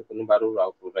কারিমুন মালিকুন বারুর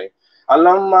রাউফুর রাহিম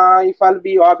আল্লাহুম্মা ইফাল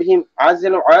বি ওয়া বিহিম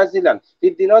আজিলান আজিলান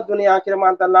ফিদ দুনিয়া ওয়াদ দুনিয়া আখিরা মা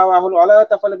আনতাল্লাহু আহলু ওয়া লা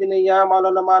তাফাল বিনি ইয়া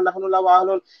মাওলানা মা নাহনু লাহু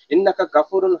আহলু ইন্নাকা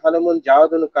গাফুরুন হালিমুন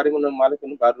জাওয়াদুন কারিমুন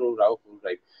মালিকুন বারুর রাউফুর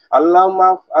রাহিম اللهم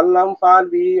فعل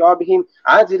به وبهم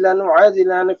عاجلا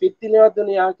وعاجلا في الدنيا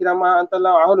والدنيا كما انت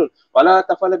الله اهل ولا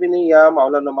تفعل بنا يا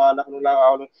مولانا ما نحن لا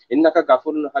اهل انك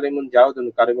غفور حليم جاود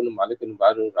كريم مالك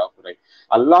بار غفور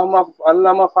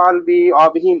اللهم فعل به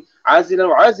وبهم عاجلا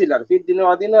وعاجلا في الدنيا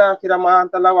والدنيا كما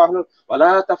انت الله اهل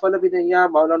ولا تفعل بنا يا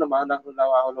مولانا ما نحن لا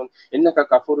اهل انك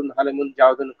غفور حليم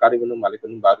جاود كريم مالك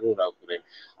بار غفور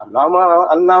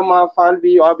اللهم فعل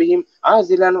به وبهم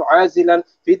عاجلا وعاجلا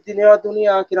في الدنيا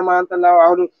والدنيا كما أنت الله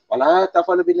أهل ولا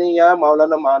تفعل بنا يا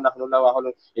مولانا ما نحن الله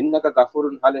أهل إنك غفور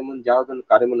حليم جاود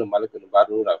كريم مالك بار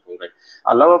غفور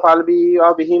اللهم فعل به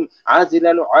وبهم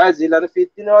عاجلا وعاجلا في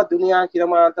الدنيا والدنيا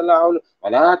كما أنت الله أهل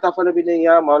ولا تفعل بنا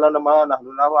يا مولانا ما نحن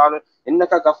الله أهل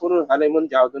إنك غفور حليم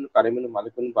جاود كريم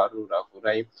مالك بار غفور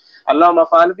اللهم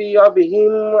فعل به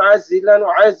وبهم عاجلا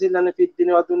وعاجلا في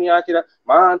الدنيا والدنيا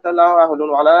كما أنت الله أهل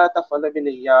ولا تفعل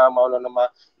بنا يا مولانا ما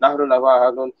نحن الله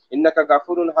أهل إنك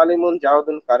غفور حليم جاود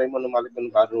كريم مالك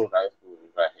بار غفور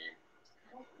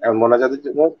মোনাজাতের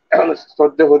জন্য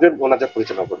শ্রদ্ধেয় হুজুর মোনাজাত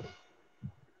পরিচালনা করবেন।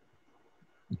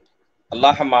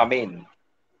 اللهم آمين.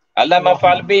 اللهم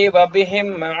افعل بي وبهم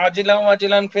عاجلا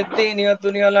واجلا في الدين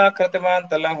والدنيا والآخرة ما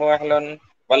أنت له أهل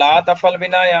ولا تفعل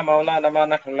بنا يا مولانا ما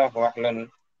نحن له أهل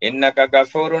إنك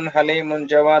غفور حليم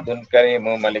جواد كريم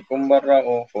ملك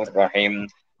رؤوف رحيم.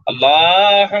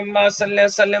 اللهم صل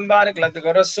وسلم بارك على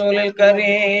الرسول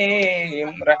الكريم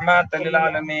رحمة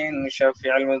للعالمين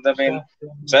شفيع المذنبين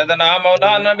سيدنا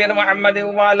مولانا نبينا محمد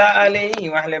وعلى آله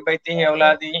وأهل بيته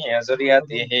أولاده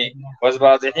وذريته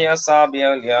وأزواجه وأصحابه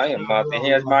وأولياء أمته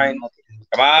أجمعين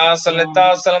كما صليت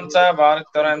وسلمت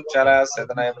وباركت وأنعمت على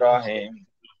سيدنا إبراهيم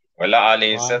وعلى آل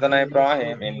سيدنا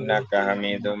إبراهيم إنك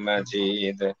حميد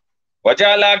مجيد.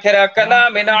 وجعل آخر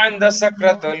كلامنا عند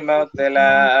سكرة الموت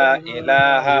لا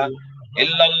إله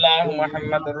إلا الله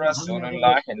محمد رسول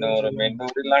الله نور من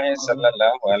نور الله صلى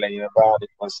الله عليه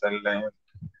وسلم.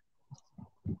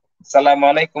 আসসালামু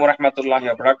আলাইকুম ওয়া রাহমাতুল্লাহি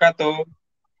ওয়া বারাকাতুহু।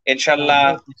 ইনশাআল্লাহ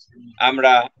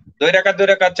আমরা 2 রাকাত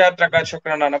 4 রাকাত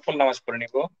শুকরানা নফল নামাজ পড়ে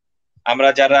নিব। আমরা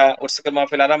যারা উরসুকুল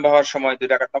মাহফিল আরম্ভ হওয়ার সময় 2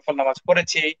 রাকাত নফল নামাজ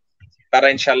পড়েছি তারা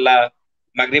ইনশাআল্লাহ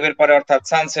মাগরিবের পরে অর্থাৎ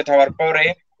সানসেট হওয়ার পরে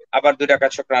আবার 2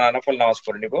 রাকাত শুকরানা নফল নামাজ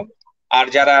পড়ে নিব। আর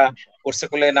যারা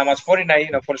উরসুকুলে নামাজ পড়ি নাই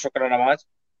নফল শুকরানা নামাজ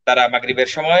তারা মাগরিবের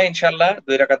সময় ইনশাআল্লাহ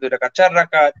 2 রাকাত 4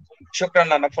 রাকাত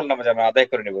শুকরানা নফল নামাজ আমরা আদায়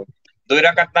করে নিব। 2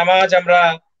 রাকাত নামাজ আমরা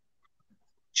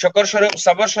শুকর স্বরূপ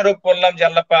সবর স্বরূপ বললাম যে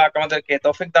আল্লাহ পাক আমাদেরকে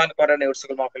তৌফিক দান করেন এই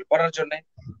উরসুকুল মাহফিল পড়ার জন্য,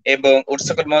 এবং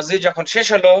উরসুকুল মসজিদ যখন শেষ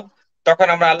হলো তখন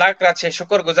আমরা আল্লাহর কাছে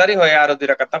শুকরগুজারি হয়ে আরো 2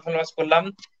 রাকাত নফল নামাজ পড়লাম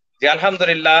যে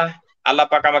আলহামদুলিল্লাহ আল্লাহ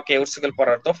পাক আমাকে উরসুকুল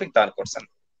পড়ার তৌফিক দান করছেন।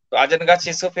 তো আজানগাছি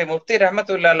সুফি মুফতি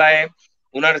রহমাতুল্লাহ আলাইহি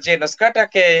উনার যে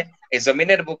নুসখাটাকে এই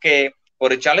জমিনের বুকে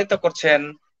পরিচালিত করছেন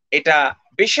এটা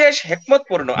বিশেষ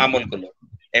হিকমতপূর্ণ আমলগুলো,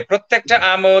 এই প্রত্যেকটা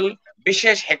আমল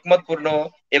বিশেষ হিকমতপূর্ণ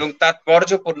এবং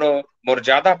তাৎপর্যপূর্ণ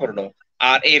মর্যাদাপূর্ণ।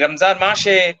 আর এই রমজান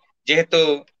মাসে যেহেতু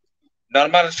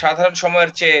নরমাল সাধারণ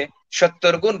সময়ের চেয়ে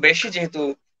 70 গুণ বেশি যেহেতু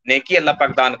নেকি আল্লাহ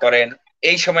পাক দান করেন,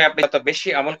 এই সময় আপনি যত বেশি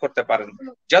আমল করতে পারেন,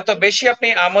 যত বেশি আপনি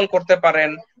আমল করতে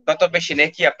পারেন তত বেশি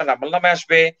নেকি আপনার আমলনামায়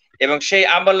আসবে, এবং সেই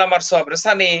আমলনামার সওয়াব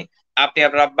রেসানি আপনি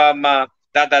আপনার আব্বা আম্মা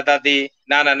দাদা দাদি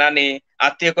নানা নানি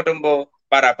আত্মীয় কুটুম্ব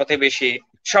পাড়া প্রতিবেশী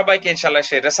সবাইকে ইনশাআল্লাহ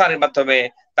সেই রেসানির মাধ্যমে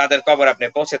তাদের কবর আপনি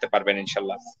পৌঁছাতে পারবেন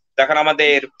ইনশাআল্লাহ। এখন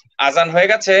আমাদের আজান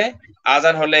হয়ে গেছে,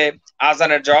 আজান হলে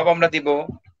আজানের জবাব আমরা দিব,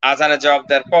 আজানের জবাব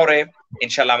দেওয়ার পরে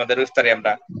ইনশাআল্লাহ আমাদের ইফতারি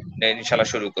আমরা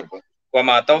ইনশাআল্লাহ শুরু করব।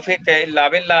 ওয়া তৌফিক ইল্লা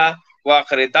বিল্লাহ ওয়া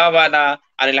আখির দাওয়ানা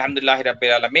আলহামদুলিল্লাহি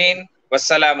রাব্বিল আলামিন।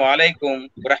 ওয়াসসালামু আলাইকুম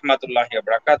ওয়া রাহমাতুল্লাহি ওয়া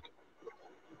বারাকাতুহু।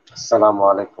 আসসালামু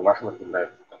আলাইকুম ওয়া রাহমাতুল্লাহি।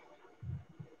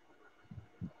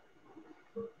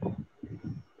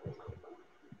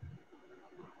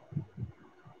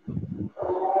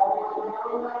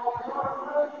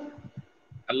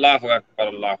 আল্লাহু আকবার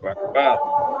আল্লাহু আকবার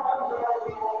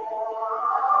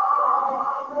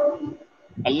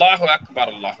আল্লাহু আকবার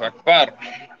আল্লাহু আকবার।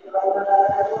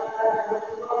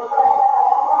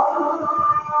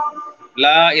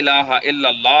 লা ইলাহা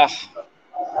ইল্লাল্লাহ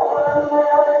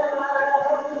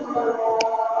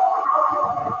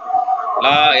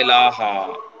লা ইলাহা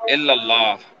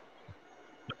ইল্লাল্লাহ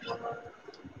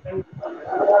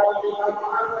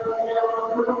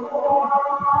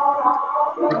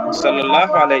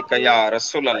সাল্লাল্লাহু আলাইকা ইয়া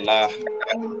রাসূলুল্লাহ।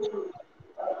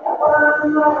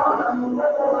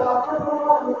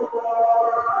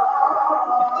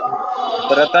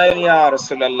 برتاين يا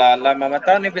رسول الله اللهم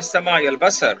متعني بالسماع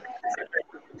والبصر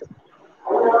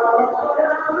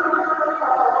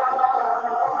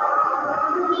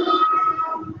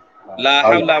لا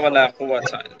حول ولا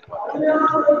قوة إلا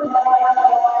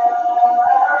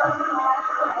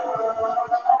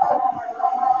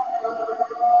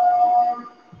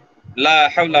لا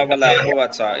حول ولا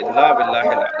قوة إلا بالله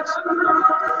العلي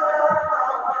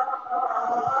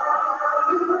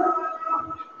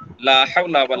لا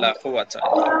حول ولا قوة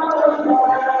إلا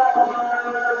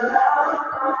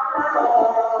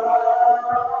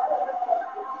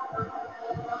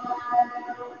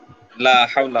لا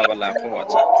حول ولا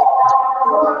قوة.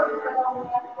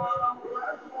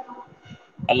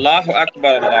 الله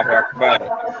أكبر الله أكبر.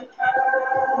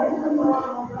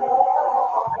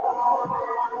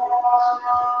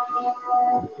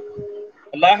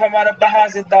 اللهم رب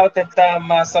هذه الدعوة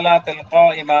التامة صلاة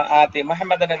القائمة آتي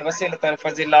محمدا الوسيلة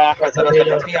الفضيلة حضرة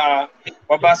الرفيعة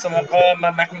وباس مقام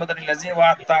محمود الذي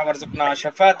وعدت وارزقنا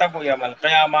شفاعته يوم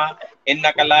القيامة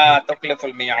إنك لا تخلف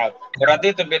الميعاد.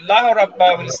 ورضيت بالله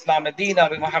ربا والإسلام دينا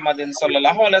بمحمد صلى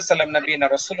الله عليه وسلم نبينا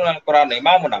رسولنا القرآن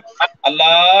إمامنا.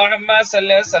 اللهم صل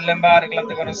وسلم بارك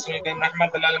على رسولك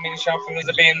رحمة العالمين شافع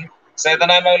المذنبين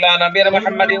सैयदना मौलाना नबी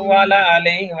मुहम्मद व अला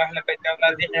आलिहि व अहले बैत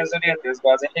औलादिहि ज़ुरियत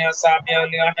अज़वाजिहि व सहाबिहि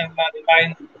औलियाहि अजमाइन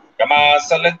कमा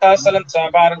सल्लल्लाहु अलैहि व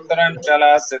बारक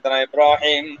अला सैयदना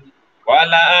इब्राहीम व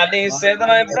अला आलि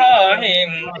सैयदना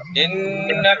इब्राहीम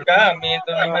इन्नका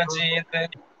हमीदुल मजीद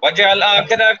वजअल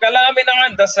आखिर कलामिना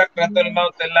इंद सकरतुल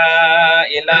मौत ला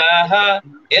इलाहा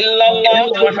इल्लल्लाह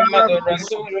मुहम्मदुर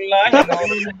रसूलुल्लाह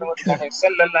नूरुल्लाह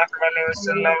सल्लल्लाहु अलैहि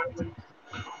वसल्लम।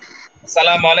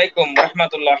 अस्सलामु अलैकुम व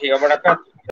रहमतुल्लाहि व बरकातुहू।